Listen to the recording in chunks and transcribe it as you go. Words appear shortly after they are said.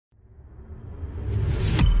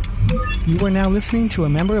You are now listening to a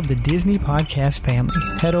member of the Disney Podcast family.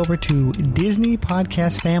 Head over to Disney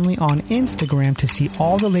Podcast Family on Instagram to see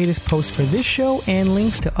all the latest posts for this show and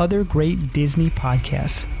links to other great Disney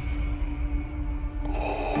podcasts.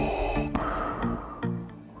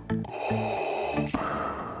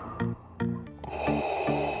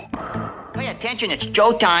 Pay attention, it's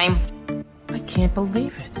Joe time. I can't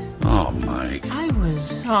believe it. Oh, Mike. I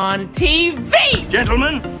was on TV!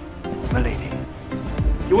 Gentlemen, milady,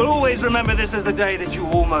 you will always remember this as the day that you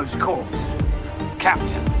almost caught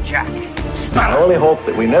Captain Jack Sparrow. I only hope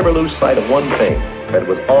that we never lose sight of one thing, that it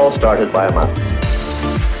was all started by a mouse.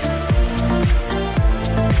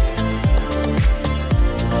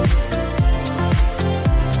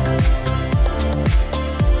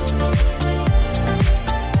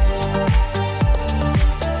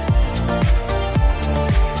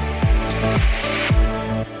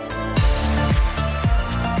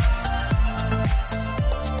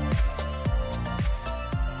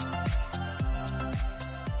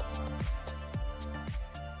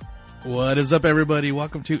 What is up, everybody?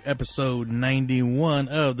 Welcome to episode 91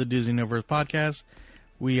 of the Disney Universe Podcast.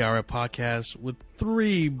 We are a podcast with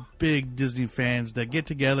three big Disney fans that get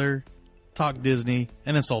together, talk Disney,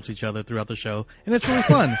 and insult each other throughout the show. And it's really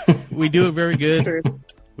fun. We do it very good.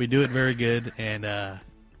 We do it very good, and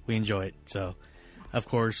we enjoy it. So, of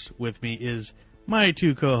course, with me is my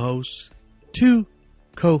two co-hosts,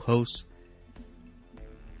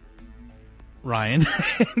 Ryan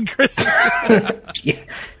and Chris.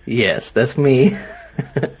 Yes, that's me.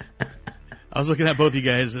 I was looking at both you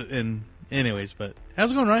guys, and anyways, but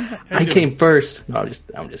how's it going, Ryan? I came first. No,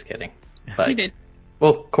 I'm just kidding. But, You did.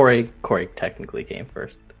 Well, Corey technically came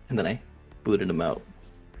first, and then I booted him out.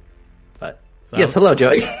 But So- yes, hello,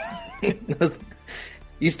 Joey.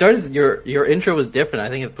 You started your intro was different. I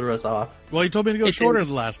think it threw us off. Well, you told me to go It shorter did.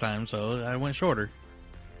 the last time, so I went shorter.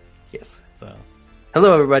 Yes. So,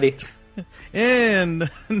 Hello, everybody.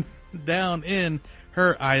 and down in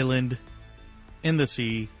her island in the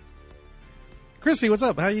sea, Chrissy, what's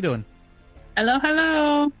up? How you doing? Hello,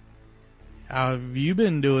 hello. How have you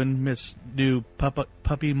been doing, Miss New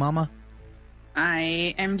Puppy Mama?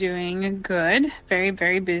 I am doing good. Very,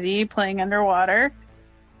 very busy playing underwater.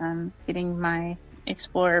 Getting my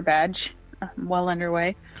Explorer badge well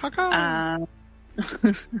underway. Caca.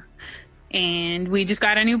 And we just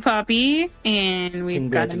got a new puppy, and we've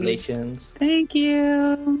got a new... Congratulations. Thank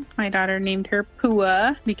you. My daughter named her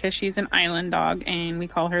Pua because she's an island dog, and we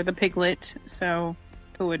call her the Piglet. So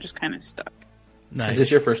Pua just kind of stuck. Nice. Is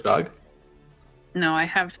this your first dog? No, I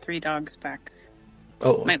have 3 dogs back.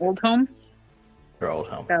 Oh, My old home. your old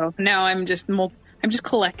home. So now I'm just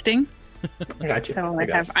collecting. I got you. So I I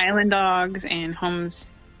got have you. island dogs and homes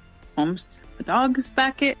the dogs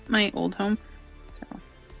back at my old home. So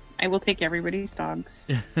I will take everybody's dogs.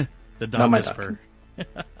 The Not dog my whisperer.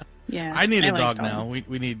 Yeah, I need a like dog dogs. now.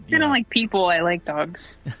 We need. I don't like people. I like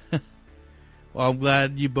dogs. Well, I'm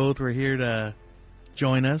glad you both were here to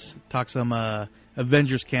join us, talk some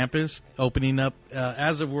Avengers Campus, opening up,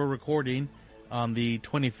 as of we're recording, on the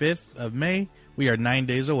 25th of May. We are 9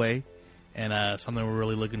 days away, and something we're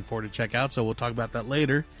really looking forward to check out, so we'll talk about that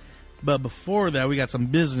later. But before that, we got some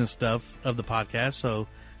business stuff of the podcast, so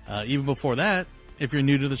even before that, if you're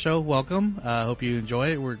new to the show, welcome. I hope you enjoy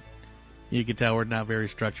it. You can tell we're not very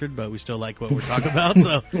structured, but we still like what we're talking about,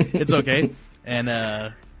 so it's okay. And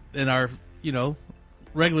our,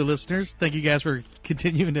 regular listeners, thank you guys for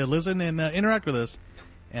continuing to listen and interact with us.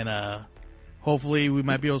 And hopefully we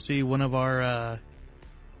might be able to see one of our,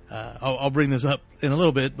 I'll bring this up in a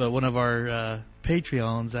little bit, but one of our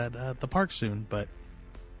Patreons at the park soon. But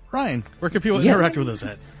Ryan, where can people interact with us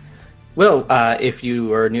at? Well, if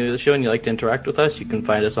you are new to the show and you like to interact with us, you can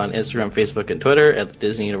find us on Instagram, Facebook, and Twitter at the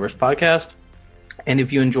Disney Universe Podcast. And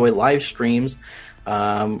if you enjoy live streams,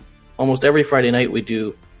 almost every Friday night we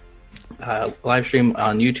do live stream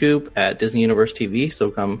on YouTube at Disney Universe TV.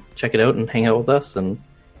 So come check it out and hang out with us and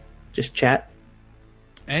just chat.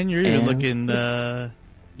 And you're even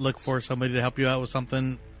look for somebody to help you out with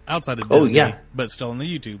something outside of Disney, but still on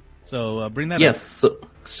the YouTube. So bring that up. Yes.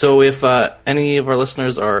 So if any of our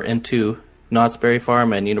listeners are into Knott's Berry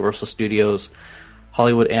Farm and Universal Studios,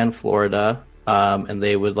 Hollywood and Florida, and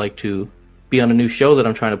they would like to be on a new show that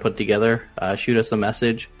I'm trying to put together, shoot us a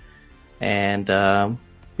message, and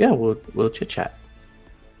we'll chit chat.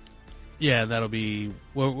 Yeah, that'll be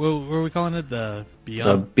what are we calling it? The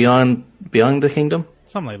Beyond, Beyond the Kingdom,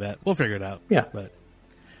 something like that. We'll figure it out. Yeah, but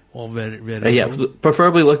we'll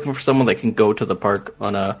preferably looking for someone that can go to the park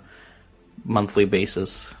on a monthly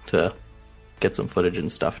basis to get some footage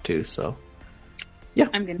and stuff too. So yeah,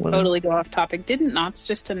 I'm going to totally go off topic. Didn't Knott's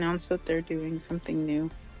just announce that they're doing something new?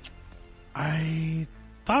 I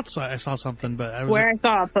thought so. I saw something, but I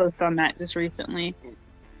saw a post on that just recently.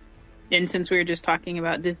 And since we were just talking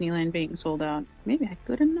about Disneyland being sold out, maybe I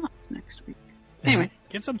go to Knott's next week. Anyway.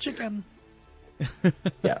 Get some chicken.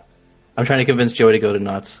 Yeah. I'm trying to convince Joey to go to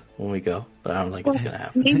Knott's when we go, but I don't think it's going to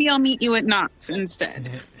happen. Maybe I'll meet you at Knott's instead.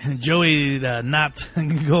 Joey not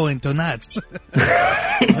going to Knott's.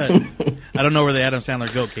 I don't know where the Adam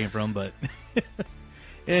Sandler goat came from, but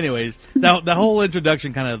anyways, the whole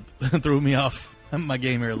introduction kind of threw me off my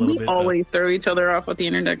game here a little bit. We always throw each other off with the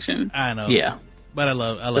introduction. I know. Yeah. But I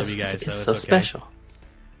love you guys, so it's okay. Special.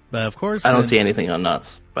 But of course, I don't see anything on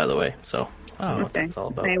Knott's, by the way. So I don't know what okay. that's all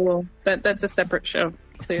about. I will. That's a separate show.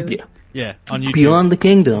 Clearly. Yeah, on YouTube. Beyond the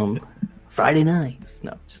Kingdom, Friday nights.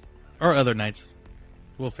 No, just or other nights.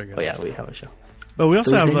 We'll figure it out. Oh yeah, we have a show. But we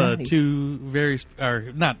also Thursday have night. two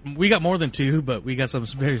we got more than two, but we got some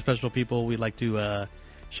very special people we'd like to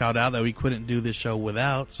shout out that we couldn't do this show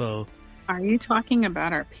without. So, are you talking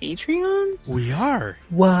about our Patreons? We are.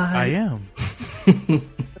 Why? I am. The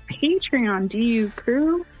Patreon DU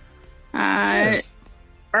crew. Yes.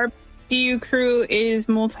 Our DU crew is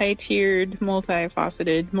multi-tiered,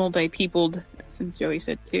 multifaceted, multi-peopled, since Joey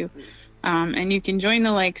said too. And you can join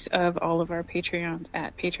the likes of all of our Patreons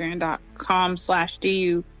at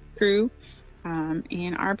patreon.com/DU crew.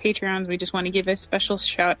 And our Patreons, we just want to give a special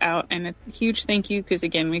shout out and a huge thank you because,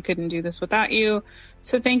 again, we couldn't do this without you.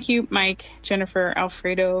 So thank you, Mike, Jennifer,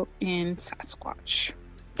 Alfredo, and Sasquatch.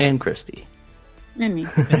 And Christy. And me.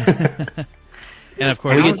 And of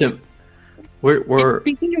course, we're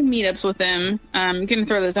speaking of meetups with them, I'm going to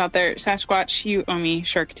throw this out there. Sasquatch, you owe me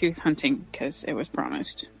shark tooth hunting because it was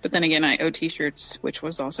promised. But then again, I owe t-shirts, which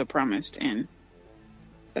was also promised, and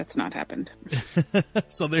that's not happened.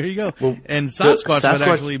 So there you go. Well, and Sasquatch would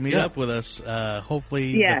actually meet up with us,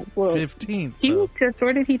 hopefully the 15th. He was just,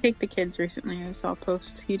 where did he take the kids recently? I saw a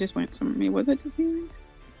post. He just went somewhere. Was it Disneyland?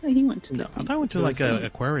 He went to Disneyland. I thought I went to like an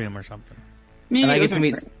aquarium or something. Maybe and I it get was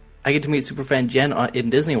to meet Superfan Jen in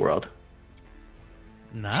Disney World.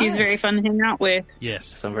 Nice. She's very fun to hang out with. Yes.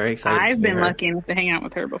 So I'm very excited. I've to been meet her. lucky enough to hang out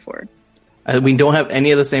with her before. We don't have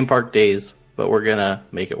any of the same park days, but we're gonna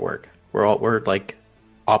make it work. We're like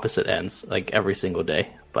opposite ends, like every single day,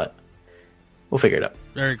 but we'll figure it out.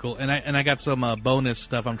 Very cool. And I got some bonus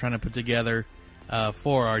stuff I'm trying to put together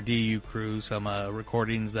for our DU crew. Some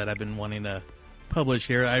recordings that I've been wanting to publish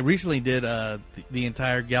here. I recently did the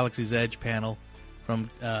entire Galaxy's Edge panel from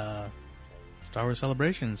Star Wars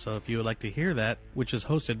Celebration. So if you would like to hear that, which is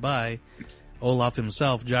hosted by Olaf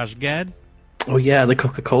himself, Josh Gad. Oh yeah, the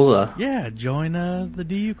Coca-Cola. Yeah, join the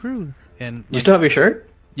DU crew. And You still have your shirt?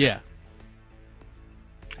 Yeah.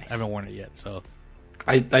 I haven't worn it yet, so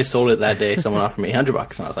I sold it that day. Someone offered me $100,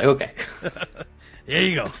 and I was like, okay. there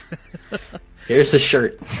you go. Here's the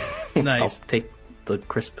shirt. Nice. I'll take the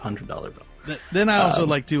crisp $100 bill. Then I also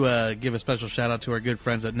like to give a special shout out to our good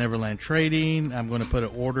friends at Neverland Trading. I'm going to put an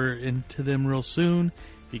order into them real soon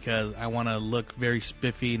because I want to look very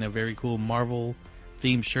spiffy in a very cool Marvel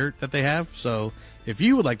themed shirt that they have. So if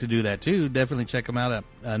you would like to do that too, definitely check them out at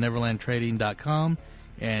neverlandtrading.com,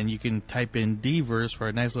 and you can type in Dverse for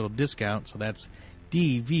a nice little discount. So that's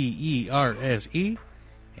DVERSE,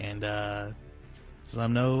 and let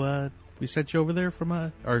them know we sent you over there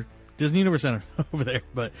from our Disney Universe Center over there.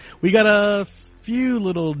 But we got a few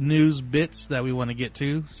little news bits that we want to get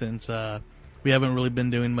to since we haven't really been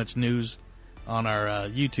doing much news on our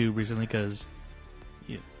YouTube recently because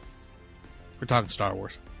we're talking Star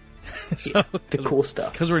Wars. So, the cool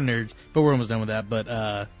stuff. Because we're nerds, but we're almost done with that.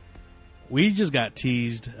 But we just got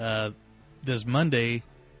teased this Monday.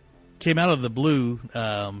 Came out of the blue.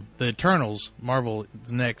 The Eternals, Marvel's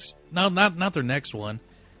next. No, not their next one,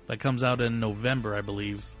 but comes out in November, I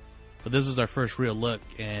believe. But this is our first real look.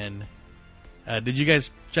 And did you guys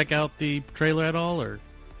check out the trailer at all, or?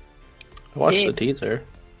 I watched the teaser.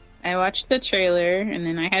 I watched the trailer, and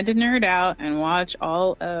then I had to nerd out and watch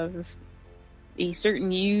all of a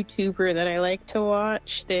certain YouTuber that I like to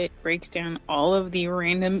watch that breaks down all of the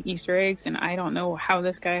random Easter eggs, and I don't know how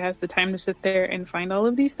this guy has the time to sit there and find all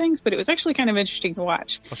of these things, but it was actually kind of interesting to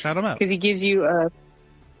watch. Well, shout him out. Because he gives you a...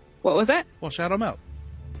 What was that? Well, shout him out.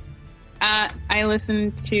 I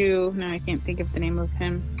listened to... No, I can't think of the name of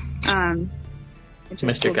him.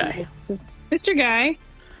 Mr. Guy. Mr. Guy.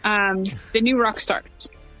 The new rock stars.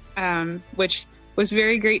 Which was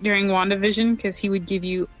very great during WandaVision because he would give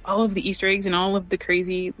you all of the Easter eggs and all of the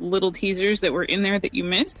crazy little teasers that were in there that you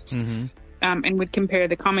missed. Mm-hmm. And would compare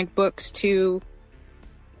the comic books to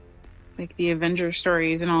like the Avengers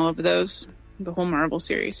stories and all of those, the whole Marvel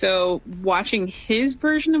series. So watching his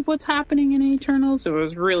version of what's happening in Eternals, it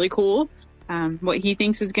was really cool. What he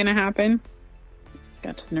thinks is going to happen.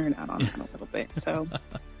 got to nerd out on that a little bit. So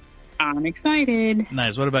I'm excited.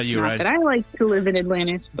 Nice. What about you, Not Ryan? that I like to live in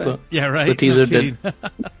Atlantis, but So, Yeah, right. the teaser No kidding.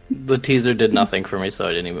 the teaser did nothing for me, so I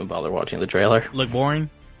didn't even bother watching the trailer. Look boring.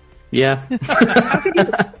 Yeah.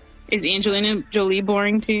 is Angelina Jolie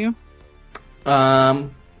boring to you?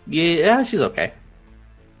 Yeah, she's okay.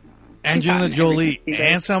 Angelina hot in Jolie everything she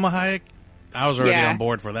does. and Selma Hayek. I was already Yeah. on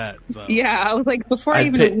board for that. So. Yeah, I was like, before I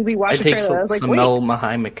even pick- really watched the take trailer, I was like, wait, Samel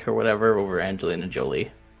Mahaimek or whatever over Angelina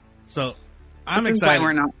Jolie. So I'm this is excited. why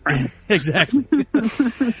we're not friends. Exactly.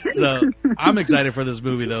 So I'm excited for this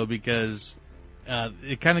movie though because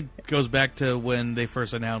it kind of goes back to when they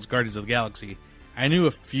first announced Guardians of the Galaxy. I knew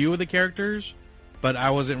a few of the characters, but I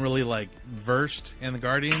wasn't really like versed in the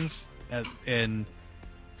Guardians, and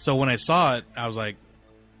so when I saw it, I was like,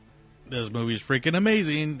 "This movie's freaking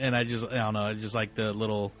amazing!" And I don't know, I just like the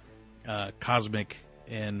little cosmic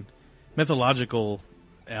and mythological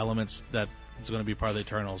elements that is going to be part of the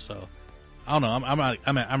Eternals. So I don't know,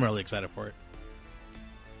 I'm really excited for it.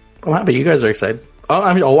 I'm happy you guys are excited.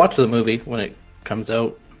 I'll watch the movie when it comes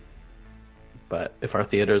out, but if our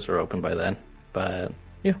theaters are open by then. But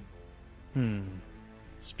yeah,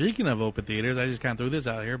 Speaking of open theaters, I just kind of threw this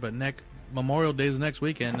out here, but Memorial Day is next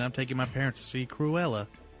weekend, and I'm taking my parents to see Cruella.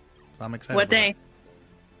 So I'm excited. What for day?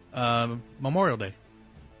 that. Memorial Day.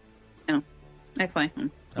 No, I fly home.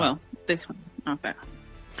 Oh. Well, this one, not that.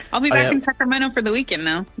 I'll be Oh, back yeah. in Sacramento for the weekend,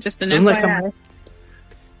 though. Just an Doesn't that FYI.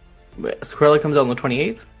 Cruella comes out on the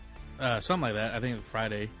 28th. Something like that. I think it's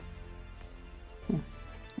Friday.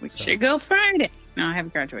 We should go Friday. No, I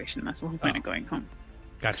have graduation. That's the whole point Oh. of going home.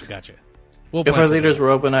 Gotcha. We'll If plan our something theaters out. were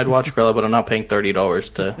open, I'd watch Cruella, but I'm not paying $30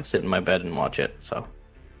 to sit in my bed and watch it. So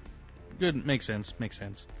Good, makes sense.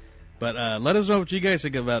 But let us know what you guys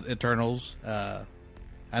think about Eternals.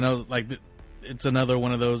 I know, it's another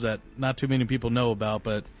one of those that not too many people know about,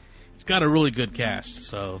 but it's got a really good cast.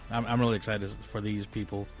 So I'm really excited for these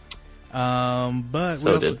people. But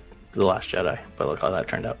so did The Last Jedi. But look how that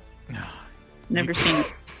turned out. Never seen it.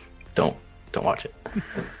 Don't watch it.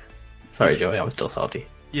 Sorry, Joey. I'm still salty.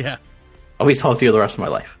 Yeah, I'll be salty the rest of my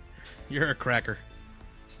life. you're a cracker.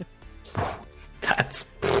 That's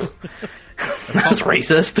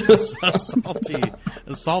racist.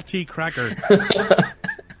 A salty cracker.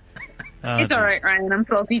 It's all right, Ryan. I'm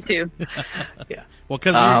salty too, Yeah. Well,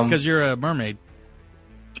 because you're a mermaid.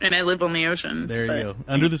 and I live on the ocean. There but you go.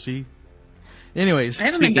 Under the sea. Anyways, I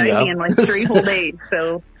haven't been Speaking diving of- in like 3 whole days,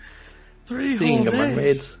 so 3 Speaking whole of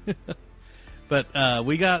days. mermaids, But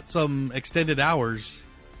we got some extended hours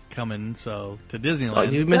coming, so to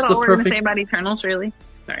Disneyland. you is missed that the all we're gonna say perfect. about Eternals, really?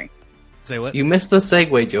 Sorry. Say what? You missed the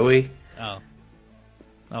segue, Joey.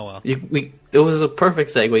 Oh well. It was a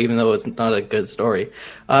perfect segue, even though it's not a good story.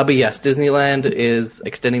 But yes, Disneyland is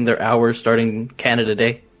extending their hours starting Canada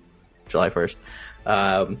Day, July 1st,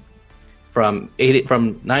 from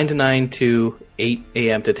 9 to 9 to 8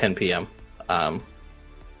 a.m. to 10 p.m. But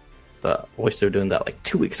I wish they were doing that like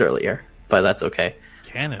 2 weeks earlier, but that's okay.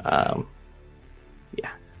 Canada. Yeah,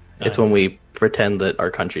 it's when we pretend that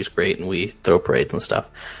our country's great and we throw parades and stuff.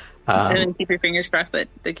 And then keep your fingers crossed that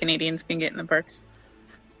the Canadians can get in the parks.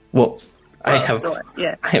 Well, I Well, have sure,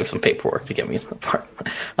 yeah. I have some paperwork to get me in the park.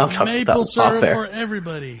 I'll talk about Maple that off syrup air. for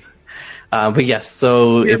everybody. But yes,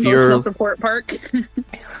 so Your if you're emotional support park.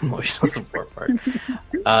 emotional support part.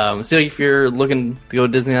 So if you're looking to go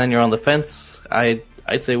to Disneyland, you're on the fence. I'd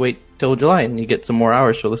say wait till July and you get some more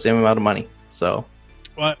hours for the same amount of money. So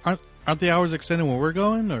Well, aren't the hours extended when we're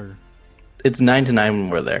going, or? it's 9 to 9 when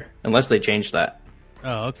we're there, unless they change that.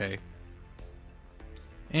 Oh, okay.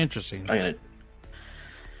 Interesting. I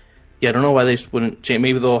don't know why they just wouldn't change.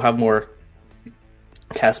 Maybe they'll have more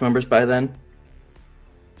cast members by then.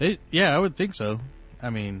 Yeah, I would think so. I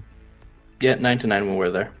mean, Yeah, 9 to 9 when we're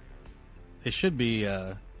there. it should be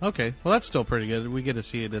okay. Well, that's still pretty good. We get to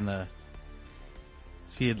see it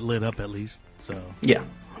see it lit up at least. So Yeah,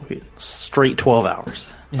 straight 12 hours.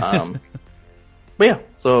 But yeah,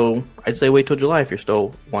 so I'd say wait till July if you're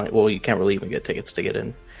still wanting. Well, you can't really even get tickets to get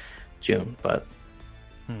in June, but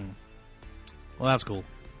well, that's cool.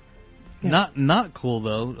 Not cool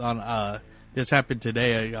though. On this happened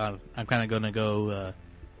today. I'm kind of going to go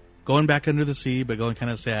going back under the sea, but going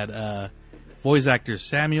kind of sad. Voice actor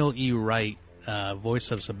Samuel E. Wright,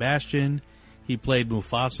 voice of Sebastian. He played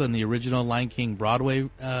Mufasa in the original Lion King Broadway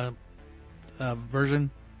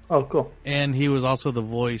version. oh, cool. And he was also the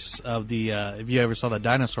voice of the, if you ever saw the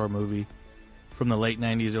dinosaur movie from the late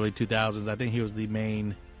 90s, early 2000s, I think he was the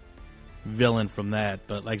main villain from that.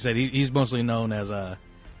 But like I said, he's mostly known as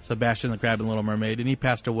Sebastian the Crab and Little Mermaid, and he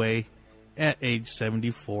passed away at age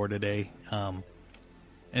 74 today. And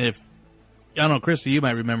if I don't know, Krista, you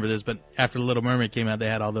might remember this, but after The Little Mermaid came out, they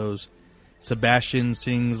had all those Sebastian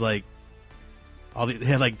sings they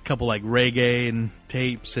had like a couple like reggae and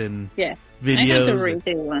tapes and Yes. videos. I had the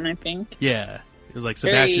reggae one, I think. Yeah, it was like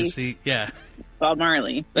Sebastian Bob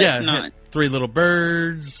Marley, but not. Three Little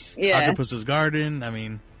Birds, Yeah. Octopus's Garden. I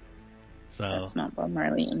mean, so That's not Bob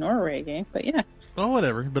Marley nor reggae, but yeah. well,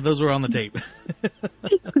 whatever. But those were on the tape.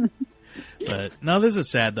 But no, this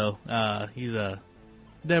is sad though. He's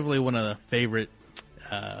definitely one of the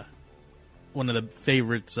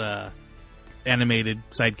favorites animated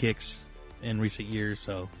sidekicks in recent years.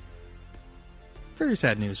 So very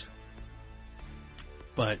sad news.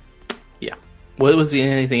 But Yeah. What was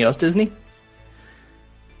anything else, Disney?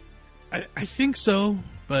 I think so.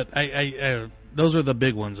 But I those are the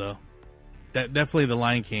big ones though. Definitely the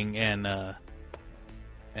Lion King and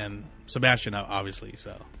Sebastian, obviously.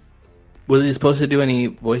 So. Was he supposed to do any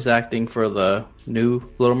voice acting for the new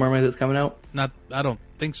Little Mermaid that's coming out? I don't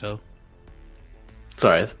think so.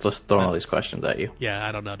 Sorry, just throwing all these questions at you. Yeah,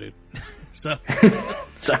 I don't know, dude. So,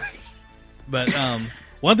 sorry. But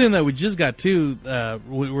one thing that we just got to,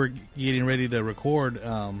 we were getting ready to record.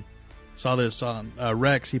 Saw this on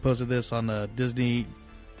Rex. He posted this on Disney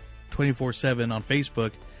 24/7 on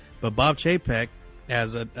Facebook. But Bob Chapek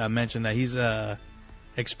has mentioned that he's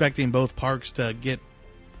expecting both parks to get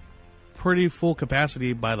pretty full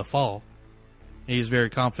capacity by the fall. He's very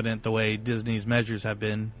confident the way Disney's measures have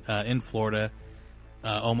been in Florida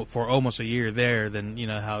for almost a year there than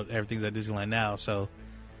how everything's at Disneyland now. So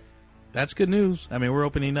that's good news. I mean, we're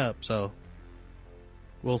opening up, so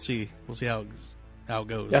we'll see how it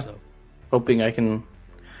goes. Yeah. So. Hoping I can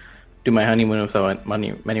do my honeymoon without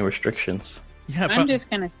many restrictions. Yeah, I'm just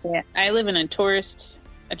going to say I live in a tourist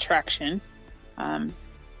attraction,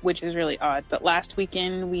 which is really odd. But last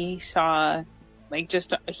weekend we saw,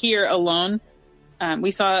 just here alone,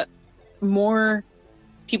 we saw more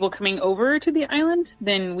people coming over to the island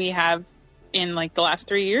than we have in the last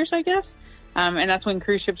 3 years, I guess. And that's when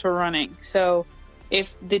cruise ships were running. So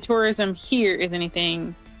if the tourism here is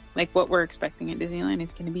anything like what we're expecting at Disneyland,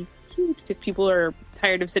 it's going to be huge because people are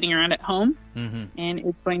tired of sitting around at home, and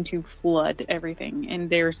it's going to flood everything. And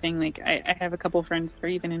they were saying, I have a couple friends that are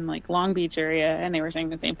even in Long Beach area, and they were saying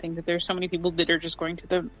the same thing, that there's so many people that are just going to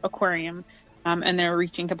the aquarium, and they're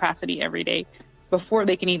reaching capacity every day before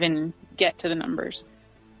they can even get to the numbers.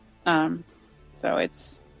 So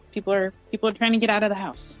it's people are trying to get out of the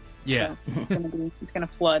house. Yeah. So it's gonna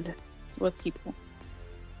flood with people.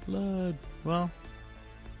 Flood. Well,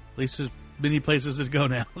 at least there's many places to go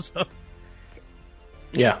now. So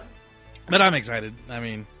yeah, but I'm excited. I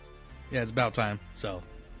mean, yeah, it's about time. So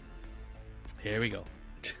here we go.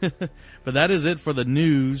 But that is it for the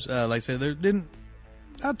news. Like I said, there didn't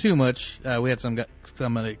not too much. We had some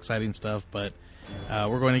exciting stuff, but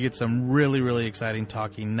we're going to get some really, really exciting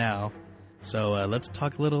talking now. So let's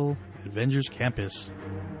talk a little Avengers Campus.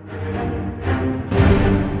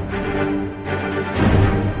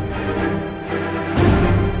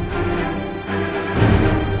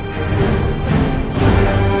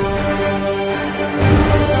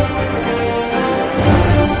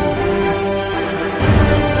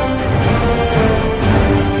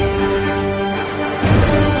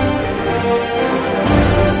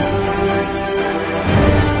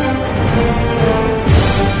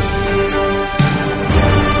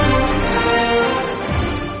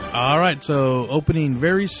 So opening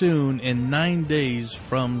very soon in 9 days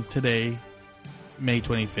from today, May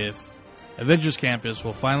 25th, Avengers Campus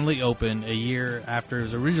will finally open a year after it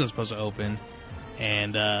was originally supposed to open.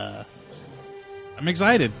 And I'm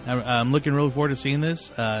excited. I'm looking really forward to seeing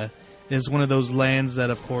this. It's one of those lands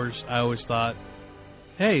that, of course, I always thought,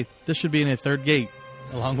 hey, this should be in a third gate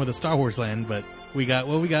along with a Star Wars land. But we got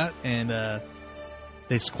what we got. And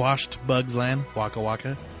they squashed Bugs Land, Waka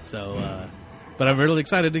Waka. So... but I'm really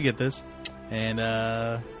excited to get this. And,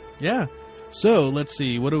 yeah. So, let's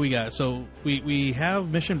see. What do we got? So, we have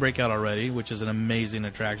Mission Breakout already, which is an amazing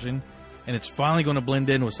attraction. And it's finally going to blend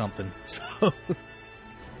in with something. So,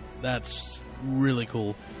 that's really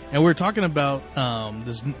cool. And we're talking about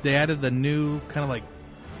this. They added the new kind of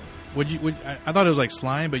I thought it was like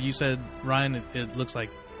slime, but you said, Ryan, it looks like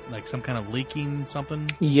some kind of leaking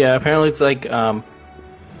something? Yeah, apparently it's like,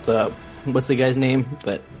 what's the guy's name?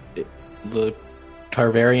 The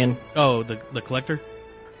Tarvarian. Oh, the collector?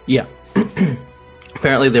 Yeah.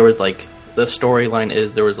 Apparently there was the storyline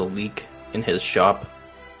is there was a leak in his shop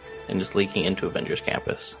and just leaking into Avengers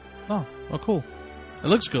Campus. Oh, cool. It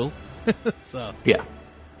looks cool. So yeah.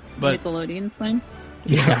 But Nickelodeon slime?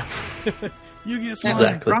 Yeah. You get slime.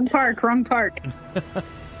 Exactly. Wrong park.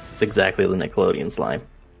 It's exactly the Nickelodeon slime.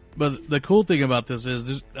 But the cool thing about this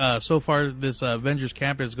is, so far, this Avengers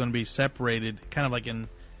campus is going to be separated, kind of like in,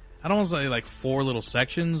 I don't want to say like 4 little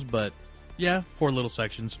sections, but yeah, 4 little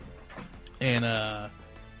sections. And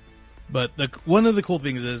but one of the cool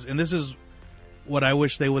things is, and this is what I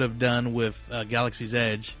wish they would have done with Galaxy's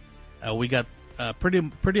Edge. We got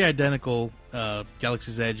pretty identical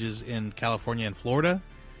Galaxy's Edges in California and Florida,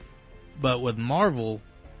 but with Marvel,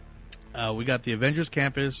 we got the Avengers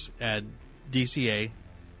campus at DCA.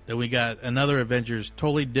 Then we got another Avengers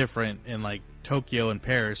totally different in like Tokyo and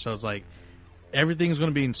Paris. So it's like everything's going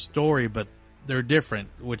to be in story, but they're different,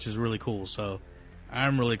 which is really cool. So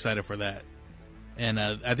I'm really excited for that. And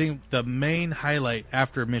I think the main highlight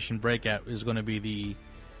after Mission Breakout is going to be the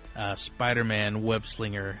Spider-Man Web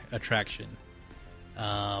Slinger attraction.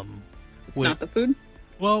 It's not the food?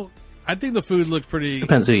 Well, I think the food looks pretty...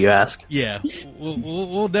 Depends who you ask. Yeah,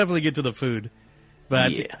 we'll definitely get to the food.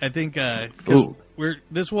 But yeah. I think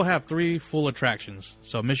this will have 3 full attractions.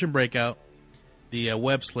 So Mission Breakout, the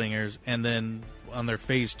Web Slingers, and then on their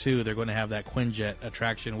Phase 2, they're going to have that Quinjet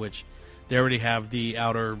attraction, which they already have the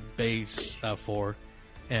outer base for.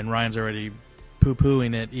 And Ryan's already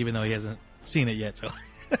poo-pooing it, even though he hasn't seen it yet. So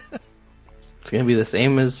it's going to be the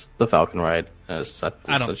same as the Falcon ride. It's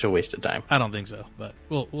such a waste of time. I don't think so, but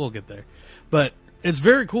we'll get there. But it's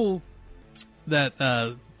very cool that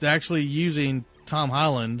they're actually using Tom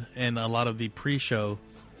Holland and a lot of the pre-show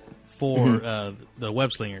for the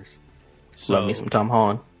Web Slingers. So, love me some Tom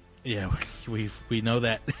Holland. Yeah, we know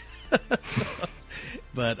that.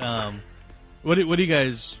 But what do you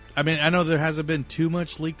guys? I mean, I know there hasn't been too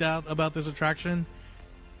much leaked out about this attraction.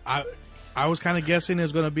 I was kind of guessing it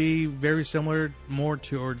was going to be very similar, more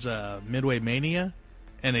towards Midway Mania,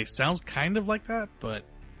 and it sounds kind of like that, but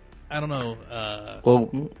I don't know.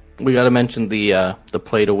 Well, we got to mention the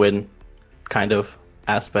play to win kind of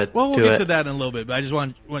aspect. Well, we'll get to that in a little bit, but I just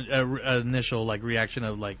want an initial reaction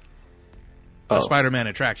of a Spider-Man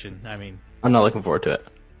attraction. I mean, I'm not looking forward to it.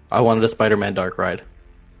 I wanted a Spider-Man dark ride.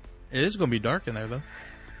 It is going to be dark in there, though.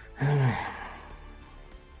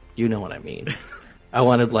 You know what I mean. I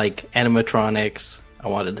wanted animatronics. I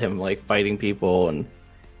wanted him fighting people, and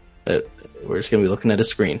we're just gonna be looking at a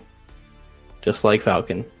screen, just like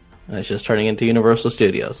Falcon. And it's just turning into Universal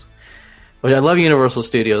Studios, which I love Universal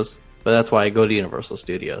Studios, but that's why I go to Universal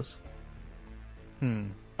Studios.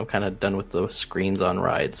 I'm kind of done with the screens on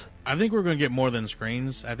rides. I think we're gonna get more than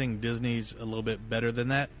screens. I think Disney's a little bit better than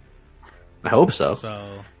that. I hope so.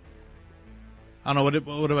 So I don't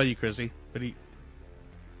know. What about you, Christy?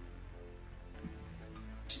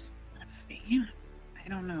 I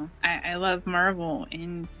don't know. I love Marvel,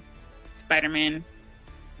 and Spider-Man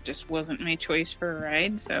just wasn't my choice for a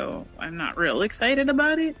ride, so I'm not real excited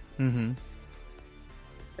about it. Mm-hmm.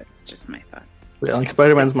 That's just my thoughts. Yeah,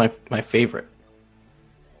 Spider-Man's my favorite,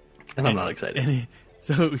 and I'm not excited.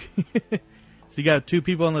 So you got 2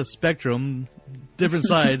 people on the spectrum, different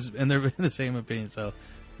sides, and they're in the same opinion. So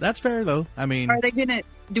that's fair, though. I mean, are they gonna?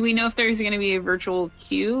 Do we know if there's gonna be a virtual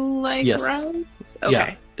queue yes. ride?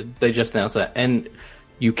 Okay. Yeah, they just announced that, and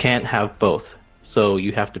you can't have both, so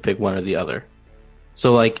you have to pick one or the other.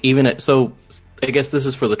 So I guess this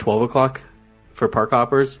is for the 12 o'clock for park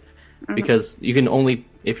hoppers, because you can only,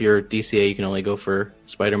 if you're DCA, you can only go for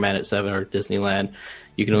Spider-Man at 7 or Disneyland.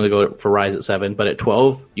 You can only go for Rise at 7, but at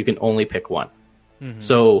 12 you can only pick one.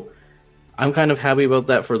 So I'm kind of happy about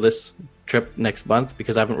that for this trip next month,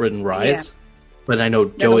 because I haven't ridden Rise. Yeah. But I know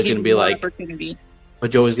Joe is going to be I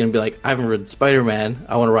haven't ridden Spider-Man.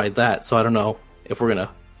 I want to ride that. So I don't know if we're going to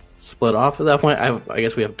split off at that point. I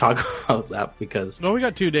guess we have to talk about that, because... No, we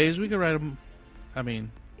got 2 days. We could ride them. I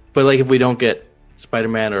mean... But if we don't get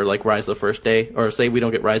Spider-Man or Rise the first day, or say we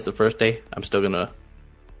don't get Rise the first day, I'm still going to...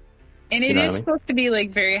 And it is supposed to be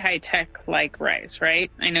very high-tech like Rise,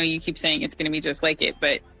 right? I know you keep saying it's going to be just like it,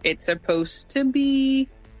 but it's supposed to be...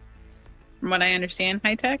 From what I understand,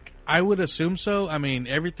 high tech. I would assume so. I mean,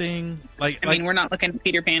 everything we're not looking at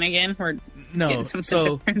Peter Pan again. We're getting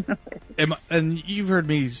something different. And you've heard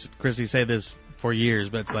me, Christy, say this for years,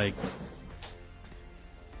 but it's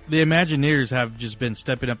the Imagineers have just been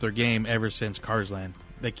stepping up their game ever since Cars Land.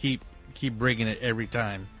 They keep bringing it every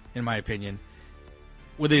time, in my opinion,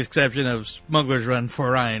 with the exception of Smuggler's Run for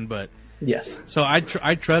Ryan. But yes, so I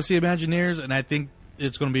trust the Imagineers, and I think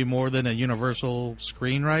it's going to be more than a Universal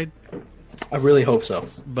screen ride. I really hope so.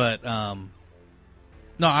 But no,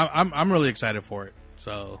 I'm really excited for it.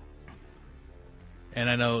 So, and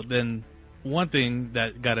I know then one thing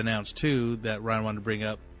that got announced too that Ryan wanted to bring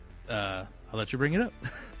up. I'll let you bring it up.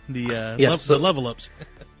 The level ups.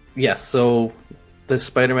 Yes. So the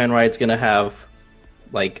Spider-Man ride's going to have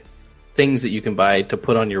things that you can buy to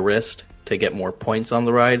put on your wrist to get more points on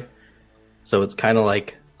the ride. So it's kind of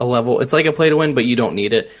like a level. It's like a play to win, but you don't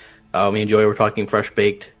need it. Me and Joey were talking fresh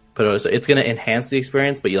baked, but it's going to enhance the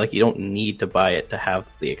experience, but you don't need to buy it to have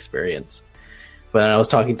the experience. But I was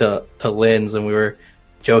talking to Linz, and we were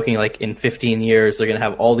joking, like, in 15 years, they're going to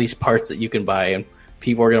have all these parts that you can buy, and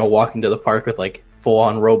people are going to walk into the park with, like,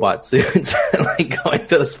 full-on robot suits and, like, going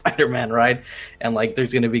to the Spider-Man ride. And, like,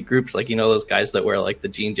 there's going to be groups, like, those guys that wear, like, the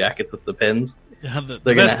jean jackets with the pins. Yeah,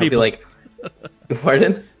 they're going to be, like...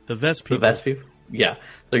 Pardon? The vest people. The vest people. Yeah.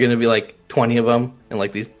 They're going to be, like, 20 of them in,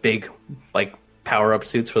 like, these big, like, power-up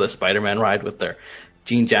suits for the Spider-Man ride with their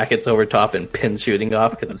jean jackets over top and pins shooting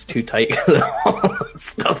off because it's too tight because of all the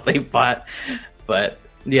stuff they bought. But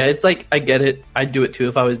yeah, it's like, I get it. I'd do it too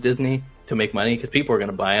if I was Disney to make money because people are going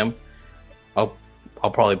to buy them. I'll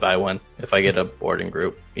probably buy one if I get a boarding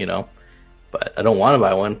group, But I don't want to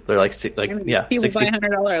buy one. They're like people 60. buy $100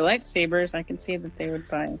 lightsabers. I can see that they would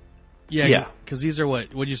buy. Yeah, because these are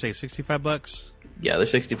what'd you say, $65? Yeah, they're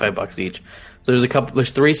 $65 each. So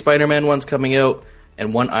there's 3 Spider-Man ones coming out,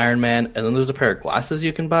 and 1 Iron Man, and then there's a pair of glasses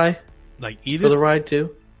you can buy, like Edith? for the ride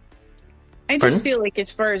too. I just feel like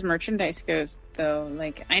as far as merchandise goes, though,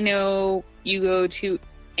 like, I know you go to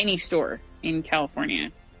any store in California,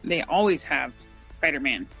 they always have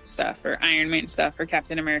Spider-Man stuff or Iron Man stuff or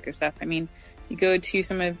Captain America stuff. I mean, you go to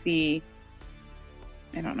some of the,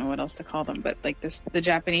 I don't know what else to call them, but like the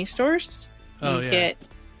Japanese stores, get,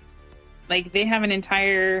 like, they have an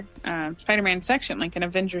entire Spider-Man section, like an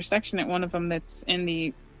Avengers section at one of them that's in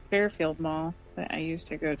the Fairfield Mall that I used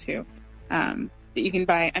to go to. That you can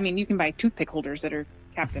buy. I mean, you can buy toothpick holders that are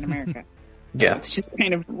Captain America. Yeah, it's just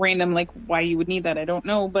kind of random. Like, why you would need that, I don't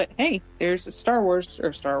know. But hey, there's a Star Wars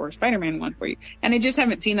Spider-Man one for you. And I just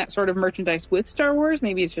haven't seen that sort of merchandise with Star Wars.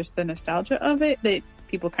 Maybe it's just the nostalgia of it that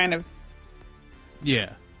people kind of. Yeah.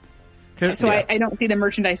 So yeah. I don't see the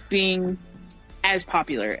merchandise being as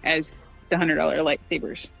popular as the $100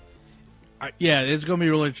 lightsabers. It's going to be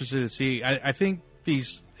really interesting to see. I think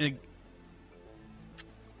these.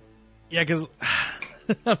 Yeah, because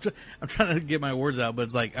I'm trying to get my words out, but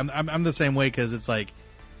it's like I'm the same way because it's like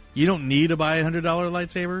you don't need to buy a $100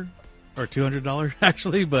 lightsaber or $200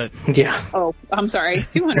 actually, but yeah. Oh, I'm sorry,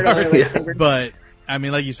 $200 lightsaber. But I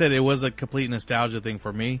mean, like you said, it was a complete nostalgia thing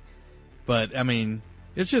for me. But I mean,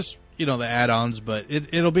 it's just the add-ons, but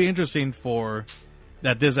it'll be interesting for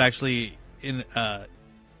that this actually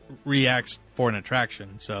reacts for an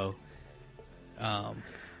attraction. So.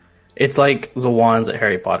 It's like the wands at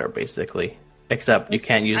Harry Potter, basically, except you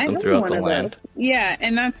can't use them throughout the land. Yeah,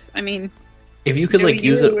 and that's, I mean, if you could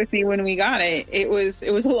use it with me when we got it, it was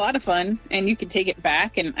a lot of fun, and you could take it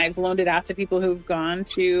back. And I've loaned it out to people who've gone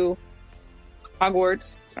to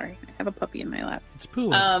Hogwarts. Sorry, I have a puppy in my lap. It's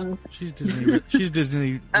Pooh. She's Disney. She's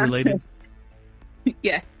Disney related.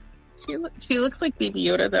 Yeah, she looks like Baby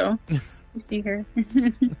Yoda though. You see her.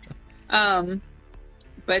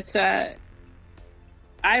 But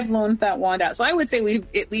I've loaned that wand out. So I would say we've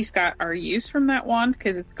at least got our use from that wand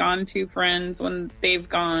because it's gone to friends when they've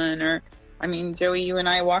gone. Or, I mean, Joey, you and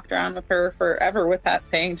I walked around with her forever with that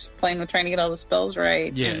thing, just playing with trying to get all the spells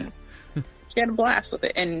right. Yeah. She had a blast with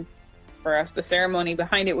it. And for us, the ceremony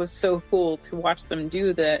behind it was so cool to watch them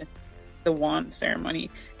do the wand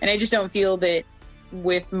ceremony. And I just don't feel that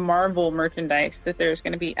with Marvel merchandise that there's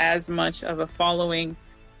going to be as much of a following,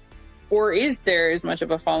 or is there as much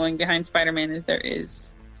of a following behind Spider-Man as there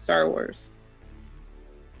is Star Wars?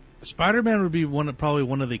 Spider-Man would be probably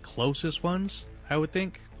one of the closest ones, I would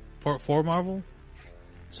think, for Marvel.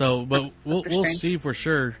 So, but we'll see for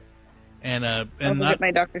sure. And I'll get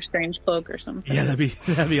my Doctor Strange cloak or something. Yeah,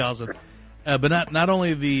 that'd be awesome. But not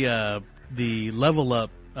only the level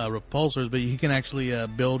up repulsors, but you can actually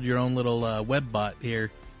build your own little web bot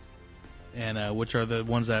here, and which are the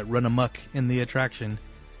ones that run amok in the attraction.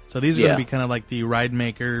 So these are going to be kind of like the Ride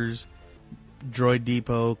Makers, Droid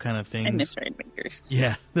Depot kind of things. I miss Ride Makers.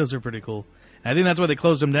 Yeah, those are pretty cool. I think that's why they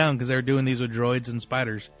closed them down, because they were doing these with droids and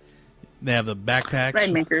spiders. They have the backpacks.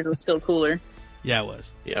 Ride Makers was still cooler. Yeah, it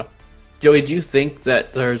was. Yeah. Joey, do you think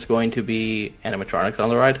that there's going to be animatronics on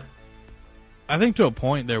the ride? I think to a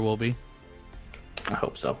point there will be. I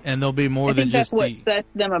hope so. And there'll be more than just what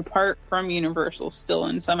sets them apart from Universal still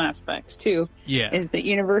in some aspects, too. Yeah. Is that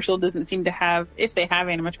Universal doesn't seem to have, if they have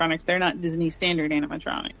animatronics, they're not Disney standard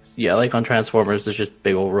animatronics. Yeah, like on Transformers, there's just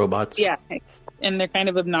big old robots. Yeah, and they're kind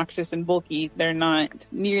of obnoxious and bulky. They're not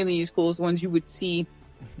nearly as cool as the ones you would see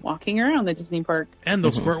walking around the Disney park. And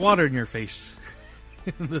they'll squirt water in your face.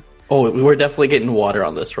 Oh, we're definitely getting water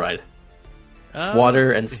on this ride.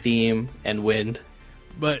 Water and steam and wind.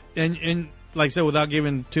 But, and like I said, without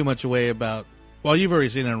giving too much away about, well, you've already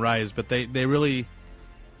seen it in Rise, but they really,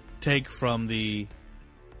 take from the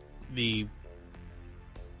 3D,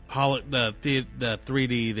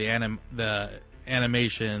 the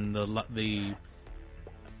animation, the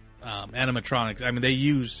animatronics. I mean, they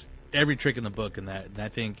use every trick in the book in that, and I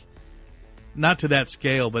think not to that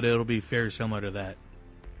scale, but it'll be very similar to that.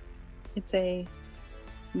 It's a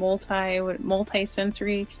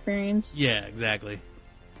multi-sensory experience. Yeah, exactly.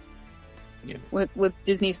 Yeah. With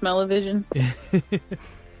Disney Smell-O-Vision.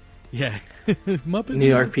 Yeah. Muppet New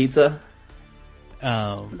York pizza.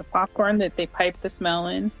 The popcorn that they pipe the smell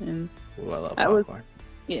in, and Ooh, I love that popcorn.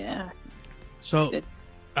 So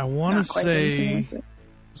it's I want not to quite say, anything like it.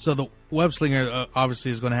 so the Web Slinger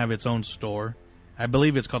obviously is going to have its own store. I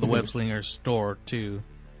believe it's called the Web Slinger store too.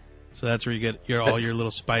 So that's where you get all your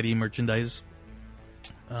little Spidey merchandise.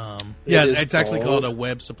 It's actually called a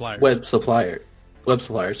Web Supplier. Web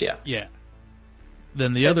Suppliers, yeah. Yeah.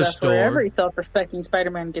 Then the other That's store. where every self-respecting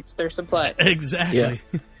Spider-Man gets their supply. Exactly. Yeah.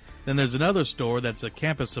 Then there's another store that's a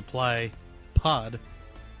campus supply pod.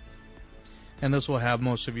 And this will have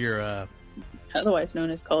most of your... Otherwise known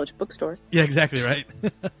as college bookstore. Yeah, exactly, right?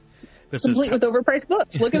 This Complete with overpriced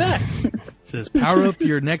books. Look at that. says, power up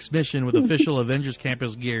your next mission with official Avengers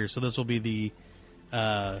campus gear. So this will be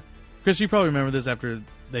the... Chris, you probably remember this after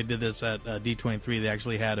they did this at D23. They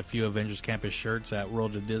actually had a few Avengers campus shirts at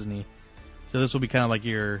World of Disney. So this will be kind of like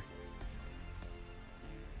your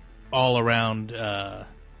all-around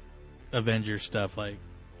Avengers stuff, like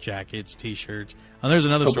jackets, T-shirts. And there's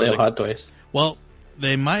another Hopefully store. they have hot toys. Well,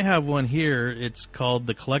 they might have one here. It's called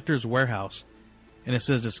the Collector's Warehouse. And it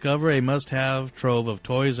says, discover a must-have trove of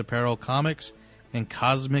toys, apparel, comics, and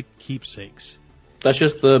cosmic keepsakes. That's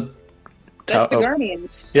just the... That's the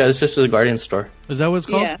Guardians. Yeah, it's just the Guardians store. Is that what it's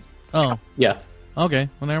called? Yeah. Oh, Yeah. okay.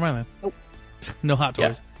 Well, never mind then. Nope. No hot Yeah.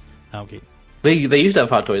 toys. Okay. They used to have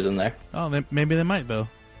hot toys in there. Oh, maybe they might, though.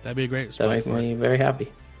 That'd be a great That spot makes for it. me very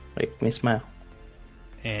happy. Make me smile.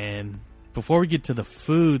 And before we get to the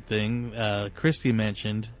food thing, Christy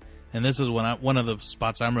mentioned, and this is one of the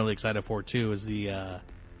spots I'm really excited for too, is the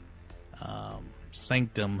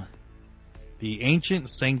Sanctum, the ancient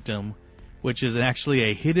Sanctum, which is actually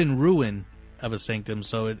a hidden ruin of a sanctum.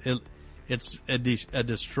 So it's a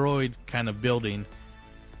destroyed kind of building,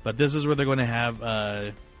 but this is where they're going to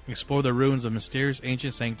have explore the ruins of mysterious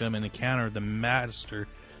ancient sanctum and encounter the master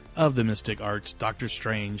of the mystic arts, Doctor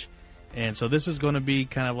Strange. And so this is going to be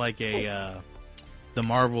kind of like the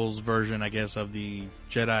Marvel's version, I guess, of the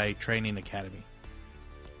Jedi Training Academy,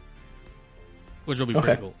 which will be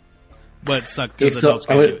pretty cool. But suck because adults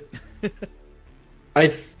can't do it.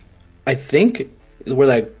 I think where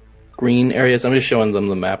that green area is, I'm just showing them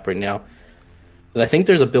the map right now. I think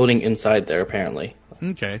there's a building inside there, apparently.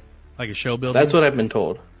 Okay. Like a show building? That's what I've been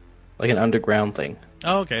told. Like an underground thing.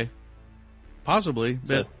 Oh, okay. Possibly.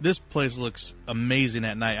 But So- this place looks amazing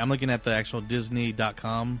at night. I'm looking at the actual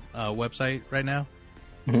Disney.com website right now.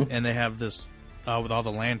 Mm-hmm. And they have this with all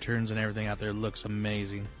the lanterns and everything out there. It looks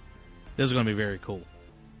amazing. This is going to be very cool.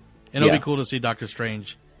 And it'll be cool to see Doctor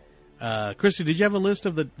Strange. Christy, did you have a list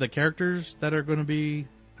of the characters that are going to be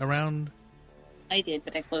around? I did,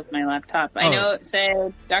 but I closed my laptop. I know it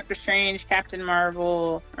said Doctor Strange, Captain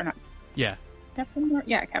Marvel, or not. Yeah.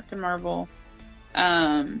 Captain Marvel,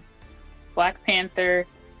 Black Panther.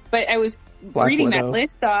 But I was Black reading Widow. that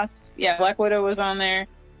list off. Yeah, Black Widow was on there.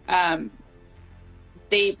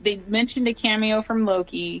 They mentioned a cameo from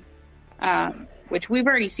Loki, which we've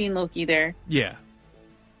already seen Loki there. Yeah.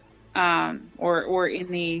 Or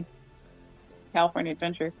in the California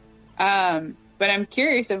Adventure. But I'm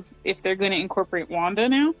curious if they're going to incorporate Wanda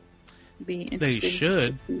now. Be They interested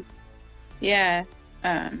should. to see. Yeah.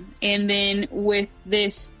 And then with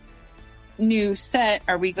this new set,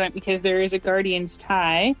 are we going, because there is a Guardians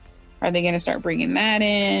tie, are they going to start bringing that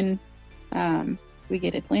in? We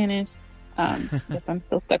get Atlantis. If I'm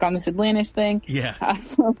still stuck on this Atlantis thing. Yeah.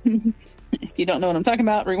 If you don't know what I'm talking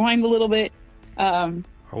about, rewind a little bit. Or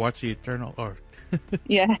watch the Eternal. Or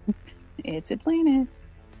Yeah, it's Atlantis.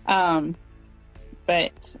 So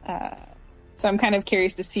I'm kind of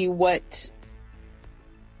curious to see what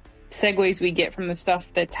segues we get from the stuff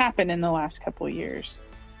that's happened in the last couple of years.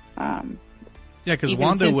 yeah, because Even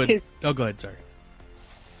Wanda since- would. Oh, go ahead. Sorry.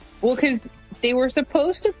 Well, because they were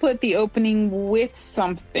supposed to put the opening with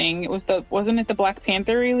something. Wasn't it the Black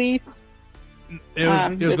Panther release? It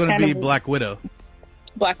was it's going to kind be of- Black Widow.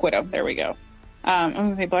 Black Widow. There we go. I was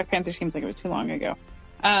gonna say Black Panther seems like it was too long ago.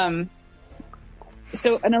 And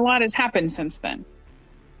a lot has happened since then.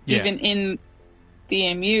 Yeah. Even in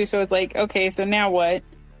the MU. So it's like, okay, so now what?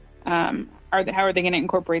 How are they going to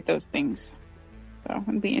incorporate those things? So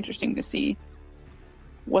it'll be interesting to see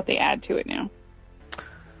what they add to it now.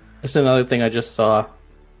 That's another thing I just saw.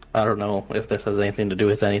 I don't know if this has anything to do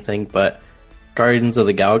with anything, but Guardians of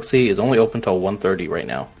the Galaxy is only open till 1:30 right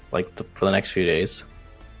now, for the next few days.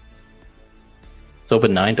 It's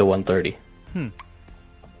open 9 to 1:30.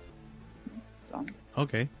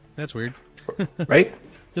 Okay, that's weird. Right?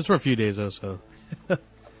 Just for a few days, though, so.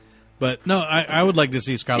 But, no, I would like to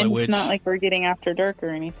see Scarlet And Witch. it's not like we're getting After Dark or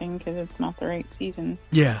anything, because it's not the right season.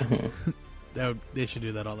 Yeah. They should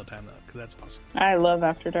do that all the time, though, because that's awesome. I love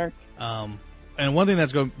After Dark. And one thing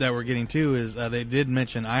that we're getting to is they did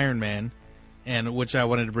mention Iron Man, and which I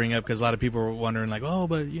wanted to bring up because a lot of people were wondering, like, oh,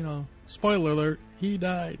 but, spoiler alert, he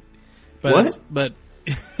died. But, What?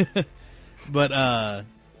 But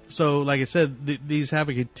so, like I said, these have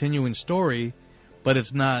a continuing story, but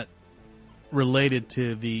it's not related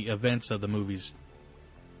to the events of the movies,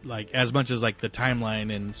 like as much as like the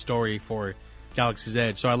timeline and story for Galaxy's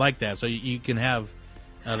Edge. So I like that. So you can have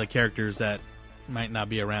the characters that might not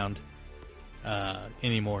be around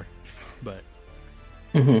anymore. But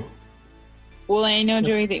Well, I know,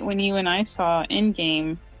 Joey, that when you and I saw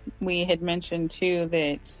Endgame, we had mentioned too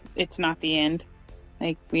that it's not the end.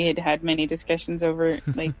 Like, we had many discussions over,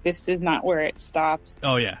 like, this is not where it stops.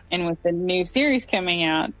 oh yeah, And with the new series coming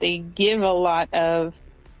out, they give a lot of,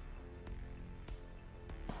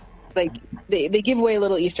 like, they give away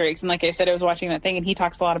little Easter eggs. And like I said, I was watching that thing, and he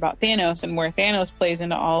talks a lot about Thanos and where Thanos plays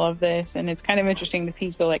into all of this. And it's kind of interesting to see,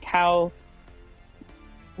 so, like, how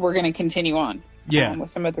we're going to continue on. Yeah. With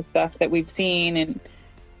some of the stuff that we've seen. And,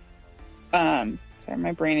 sorry,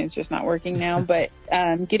 my brain is just not working now. But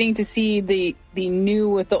getting to see the new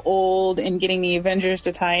with the old, and getting the Avengers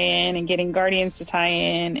to tie in, and getting Guardians to tie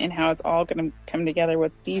in, and how it's all going to come together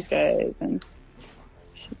with these guys. And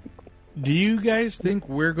do you guys think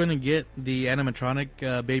we're going to get the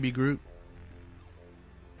animatronic Baby Groot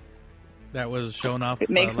that was shown off? it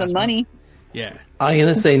makes them last money. month? Yeah. I'm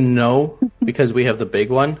going to say no because we have the big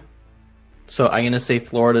one. So I'm going to say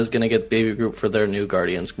Florida's going to get Baby Groot for their new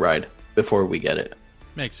Guardians ride before we get it.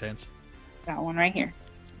 Makes sense. That one right here.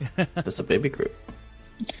 It's a Baby Groot.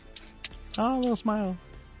 Oh, a little smile.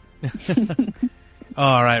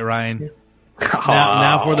 All right, Ryan.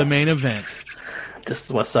 Now for the main event. This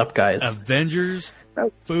is what's up, guys. Avengers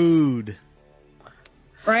food.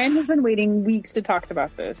 Ryan has been waiting weeks to talk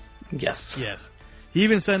about this. Yes. Yes. He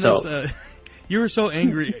even sent us... you were so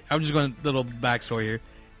angry. I'm just going a little backstory here.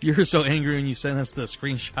 You were so angry when you sent us the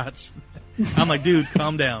screenshots. I'm like, dude,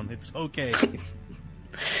 calm down. It's okay.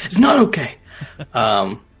 It's not okay.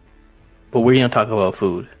 But we're going to talk about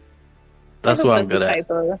food. That's what I'm good at.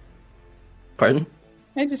 Typo. Pardon?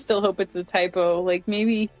 I just still hope it's a typo. Like,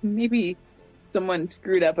 maybe someone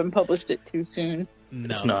screwed up and published it too soon. No,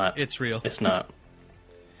 It's not. It's real. It's not.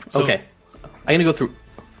 So- Okay. I'm going to go through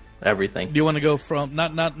everything. Do you want to go from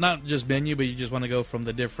not just menu, but you just want to go from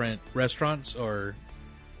the different restaurants, or?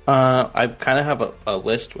 I kind of have a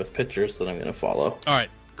list with pictures that I'm going to follow. All right,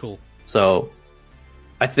 cool. So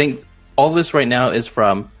I think all this right now is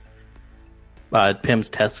from Pim's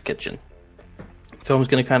Test Kitchen. So I'm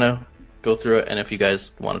just going to kind of go through it, and if you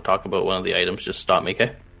guys want to talk about one of the items, just stop me,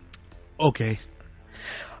 okay? Okay.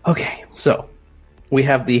 Okay, so we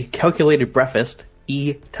have the calculated breakfast,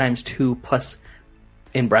 E times 2 plus,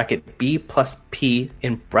 in bracket, B plus P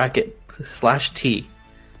in bracket /T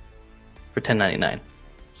for $10.99.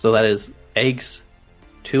 So that is eggs,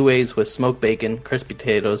 2 ways with smoked bacon, crispy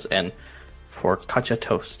potatoes, and focaccia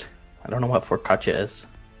toast. I don't know what focaccia is.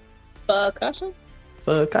 Focaccia?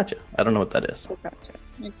 Focaccia. I don't know what that is. Focaccia.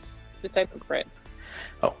 It's the type of bread.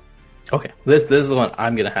 Oh, okay. This is the one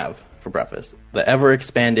I'm gonna have for breakfast. The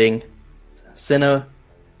ever-expanding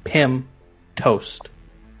Pim toast.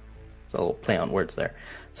 It's a little play on words there.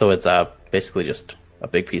 So it's basically just a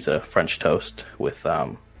big piece of French toast with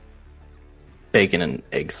bacon and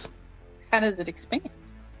eggs. How does it expand?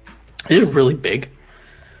 It is really big.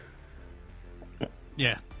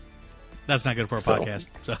 Yeah, that's not good for a So- podcast.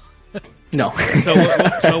 So, No.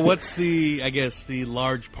 so what's the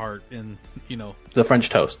large part in The French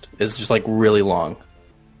toast is just like really long.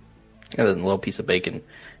 And then a little piece of bacon.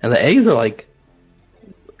 And the eggs are like,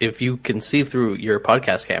 if you can see through your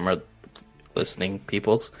podcast camera, listening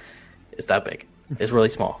peoples, it's that big. It's really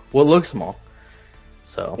small. Well, it looks small.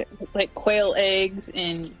 So, Like quail eggs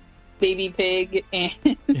and baby pig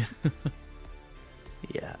and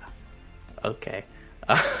yeah. Okay.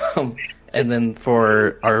 And then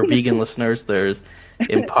for our vegan listeners, there's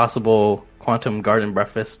Impossible Quantum Garden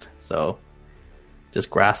Breakfast. So, just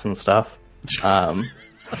grass and stuff.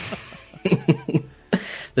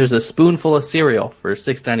 There's a spoonful of cereal for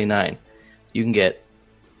 $6.99. You can get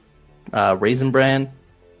Raisin Bran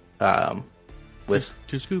with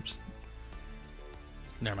 2 scoops.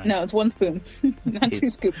 Never mind. No, it's one spoon. Not 2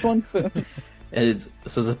 scoops, 1 spoon. This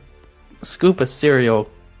is a scoop of cereal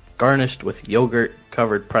garnished with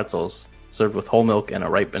yogurt-covered pretzels, served with whole milk and a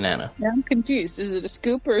ripe banana. Now I'm confused. Is it a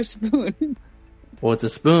scoop or a spoon? Well, it's a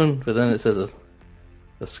spoon, but then it says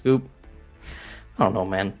a scoop. I don't know,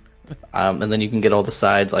 man. And then you can get all the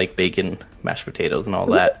sides like bacon, mashed potatoes, and all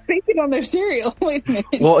that. Bacon on their cereal. Wait a minute.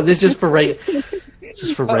 Well, this is just for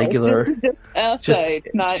regular. Just outside,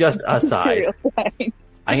 not just aside. cereal sides.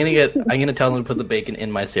 I'm gonna tell them to put the bacon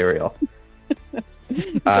in my cereal.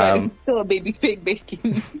 It's still a baby pig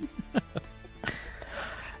bacon.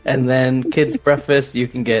 And then kids' breakfast, you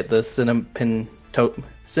can get the Cinnapim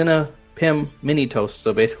mini toast.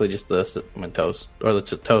 So basically, just the cinnamon toast or the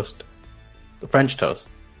toast, the French toast,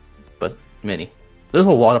 but mini. There's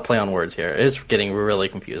a lot of play on words here. It's getting really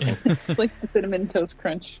confusing. It's like the cinnamon toast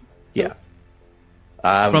crunch. Yeah. Toast.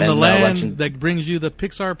 and From the land lunch that brings you the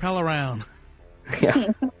Pixar pal around. Yeah.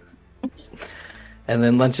 And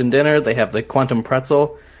then lunch and dinner, they have the Quantum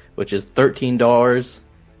Pretzel, which is $13,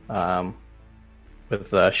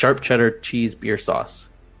 with sharp cheddar cheese beer sauce.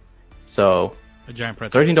 So A giant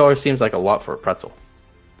pretzel. $13 seems like a lot for a pretzel.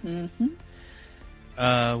 Mm-hmm.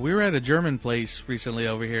 We were at a German place recently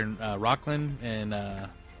over here in Rockland, and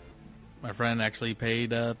my friend actually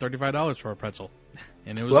paid $35 for a pretzel.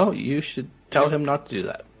 And it was Well, you should tell him not to do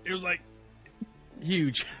that. it was like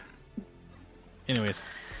huge. Anyways,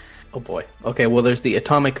 Oh boy. Okay, well, there's the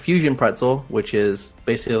Atomic Fusion Pretzel, which is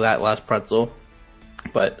basically that last pretzel,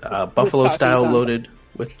 but buffalo style, on it. loaded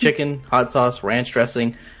with chicken, hot sauce, ranch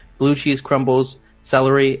dressing, blue cheese crumbles,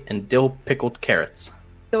 celery, and dill pickled carrots.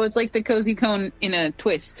 So it's like the cozy cone in a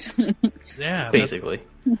twist. yeah, Basically.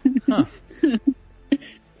 Huh.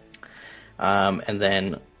 And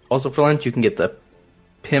then also for lunch, you can get the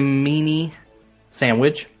Pimini